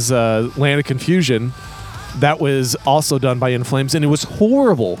because Land of Confusion, that was also done by In Flames, and it was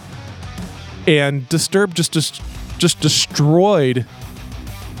horrible. And Disturbed just destroyed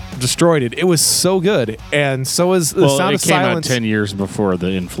it. It was so good, and so is the Sound of Silence. It came out 10 years before the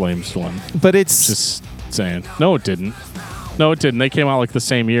In Flames one. But it's just saying. No, it didn't. They came out like the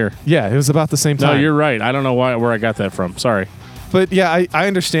same year. Yeah, it was about the same time. No, you're right. I don't know where I got that from. Sorry. But yeah, I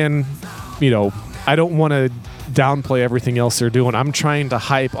understand. I don't want to downplay everything else they're doing. I'm trying to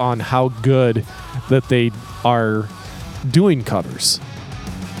hype on how good that they are doing covers.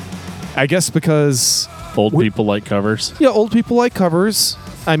 I guess because old people like covers. Yeah, old people like covers.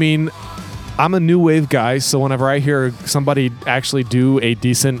 I mean, I'm a new wave guy, so whenever I hear somebody actually do a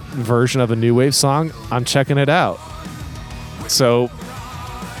decent version of a new wave song, I'm checking it out. So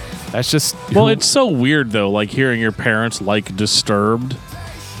that's just... Well, it's so weird, though, like hearing your parents like Disturbed.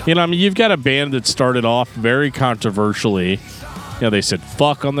 You've got a band that started off very controversially. They said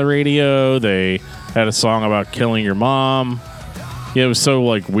fuck on the radio. They had a song about killing your mom. It was so,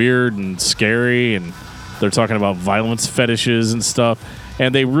 like, weird and scary, and they're talking about violence fetishes and stuff.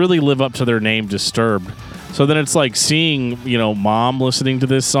 And they really live up to their name, Disturbed. So then it's like seeing, mom listening to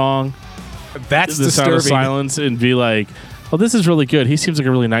this song. That's the disturbing. Sound of Silence, and be like, "Oh, this is really good. He seems like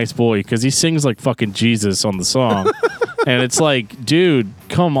a really nice boy because he sings like fucking Jesus on the song." And it's like, dude,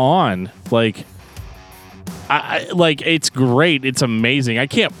 come on. Like, it's great. It's amazing. I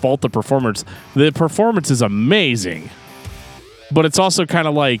can't fault the performance. The performance is amazing. But it's also kind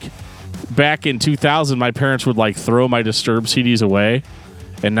of like back in 2000, my parents would like throw my Disturbed CDs away.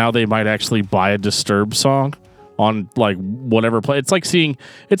 And now they might actually buy a Disturbed song on like whatever play. It's like seeing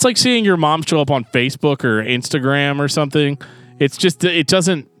your mom show up on Facebook or Instagram or something. It's just, it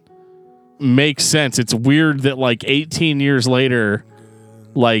doesn't make sense. It's weird that like 18 years later,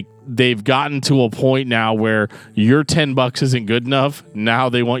 like they've gotten to a point now where your $10 isn't good enough. Now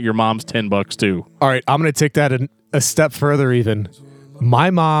they want your mom's $10 too. All right, I'm going to take that a step further even. My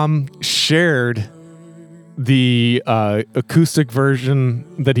mom shared the acoustic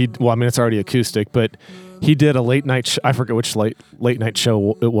version that it's already acoustic, but he did a late night I forget which late night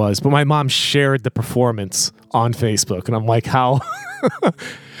show it was, but my mom shared the performance on Facebook, and I'm like, how?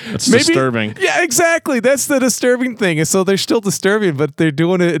 That's disturbing. Yeah, exactly. That's the disturbing thing. And so they're still disturbing, but they're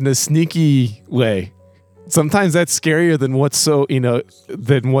doing it in a sneaky way. Sometimes that's scarier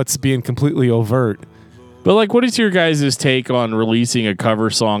than what's being completely overt. But like, what is your guys' take on releasing a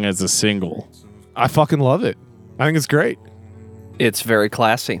cover song as a single? I fucking love it. I think it's great. It's very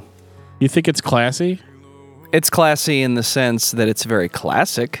classy. You think it's classy? It's classy in the sense that it's very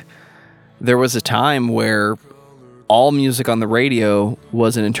classic. There was a time where all music on the radio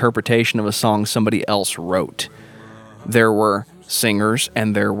was an interpretation of a song somebody else wrote. There were singers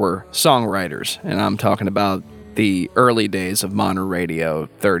and there were songwriters, and I'm talking about the early days of modern radio,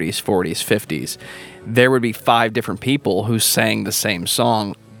 30s, 40s, 50s. There would be 5 different people who sang the same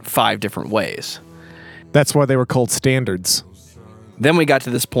song 5 different ways. That's why they were called standards. Then we got to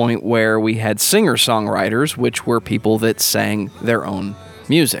this point where we had singer-songwriters, which were people that sang their own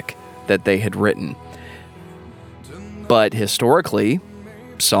music that they had written. But historically,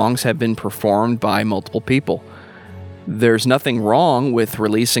 songs have been performed by multiple people. There's nothing wrong with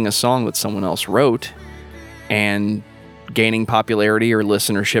releasing a song that someone else wrote and gaining popularity or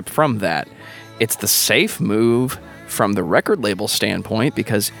listenership from that. It's the safe move from the record label standpoint,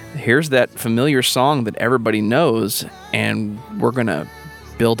 because here's that familiar song that everybody knows, and we're going to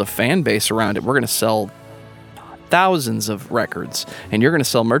build a fan base around it. We're going to sell thousands of records, and you're going to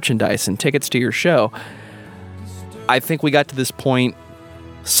sell merchandise and tickets to your show. I think we got to this point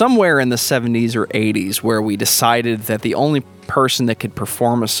somewhere in the 70s or 80s where we decided that the only person that could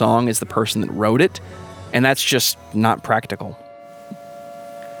perform a song is the person that wrote it, and that's just not practical.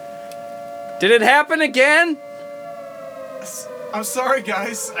 Did it happen again? I'm sorry,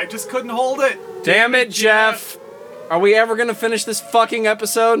 guys. I just couldn't hold it. Damn it, Jeff. Are we ever going to finish this fucking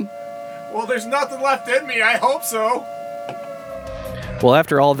episode? Well, there's nothing left in me. I hope so. Well,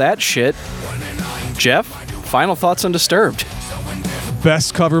 after all that shit, Jeff, final thoughts on Disturbed.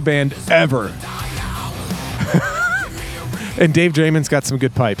 Best cover band ever. And Dave Draymond's got some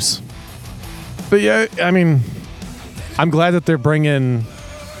good pipes. But yeah, I mean, I'm glad that they're bringing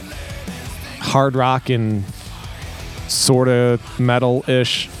hard rock and sort of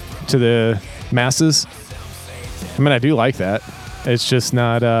metal-ish to the masses. I mean, I do like that. It's just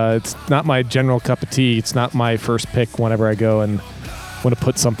not it's not my general cup of tea. It's not my first pick whenever I go and want to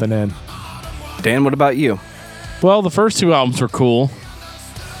put something in. Dan, what about you? Well, the first two albums were cool.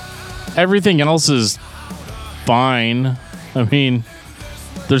 Everything else is fine. I mean,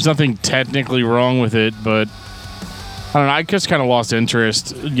 there's nothing technically wrong with it, but I don't know. I just kind of lost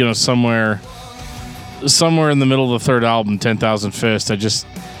interest, somewhere in the middle of the third album, 10,000 Fists. I just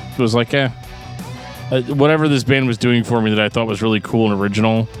was like, whatever this band was doing for me that I thought was really cool and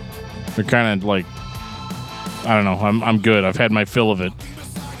original, they're kind of like, I don't know. I'm good. I've had my fill of it.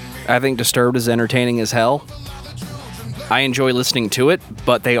 I think Disturbed is entertaining as hell. I enjoy listening to it,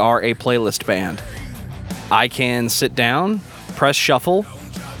 but they are a playlist band. I can sit down, press shuffle,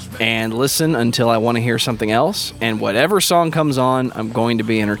 and listen until I want to hear something else, and whatever song comes on, I'm going to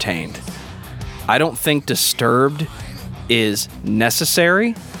be entertained. I don't think Disturbed is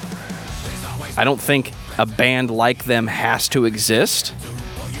necessary. I don't think a band like them has to exist,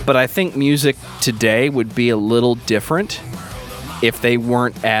 but I think music today would be a little different if they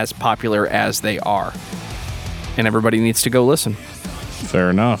weren't as popular as they are. And everybody needs to go listen. Fair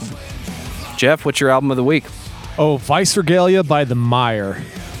enough. Jeff, what's your album of the week? Oh, Vice Regalia by The Mire.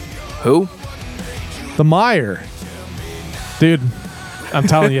 Who? The Mire. Dude, I'm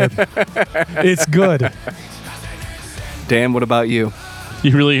telling you, it's good. Dan, what about you?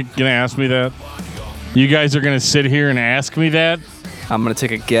 You really going to ask me that? You guys are going to sit here and ask me that? I'm going to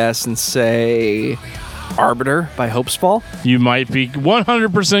take a guess and say Arbiter by Hopesfall. You might be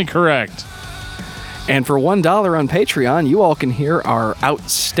 100% correct. And for $1 on Patreon, you all can hear our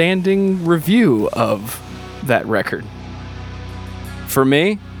outstanding review of that record. For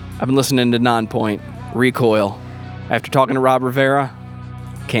me, I've been listening to Nonpoint, Recoil. After talking to Rob Rivera,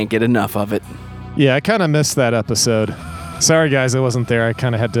 can't get enough of it. Yeah, I kind of missed that episode. Sorry, guys, I wasn't there. I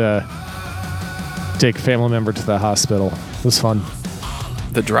kind of had to take a family member to the hospital. It was fun.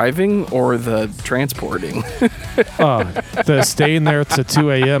 The driving or the transporting? The staying there to 2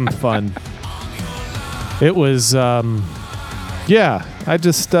 a.m. fun. It was, yeah, I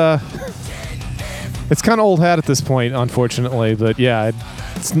just, it's kind of old hat at this point, unfortunately, but yeah,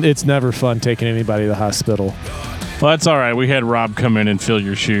 it's never fun taking anybody to the hospital. Well, that's all right. We had Rob come in and fill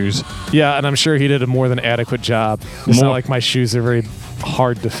your shoes. Yeah, and I'm sure he did a more than adequate job. It's not like my shoes are very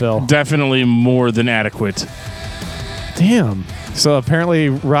hard to fill. Definitely more than adequate. Damn. So apparently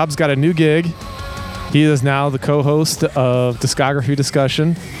Rob's got a new gig. He is now the co-host of Discography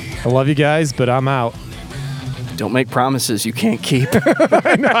Discussion. I love you guys, but I'm out. Don't make promises you can't keep.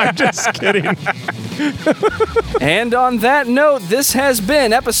 No, I'm just kidding. And on that note, this has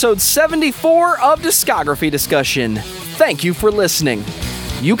been episode 74 of Discography Discussion. Thank you for listening.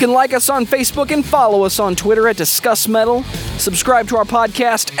 You can like us on Facebook and follow us on Twitter at Discuss Metal. Subscribe to our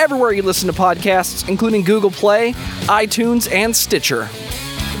podcast everywhere you listen to podcasts, including Google Play, iTunes, and Stitcher.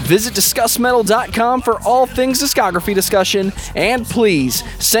 Visit DiscussMetal.com for all things discography discussion, and please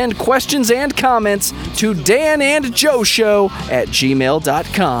send questions and comments to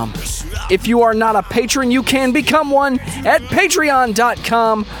danandjoeshow@gmail.com. If you are not a patron, you can become one at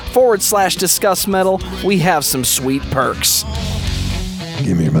patreon.com/DiscussMetal. We have some sweet perks.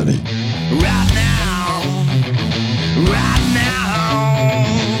 Give me your money. Rock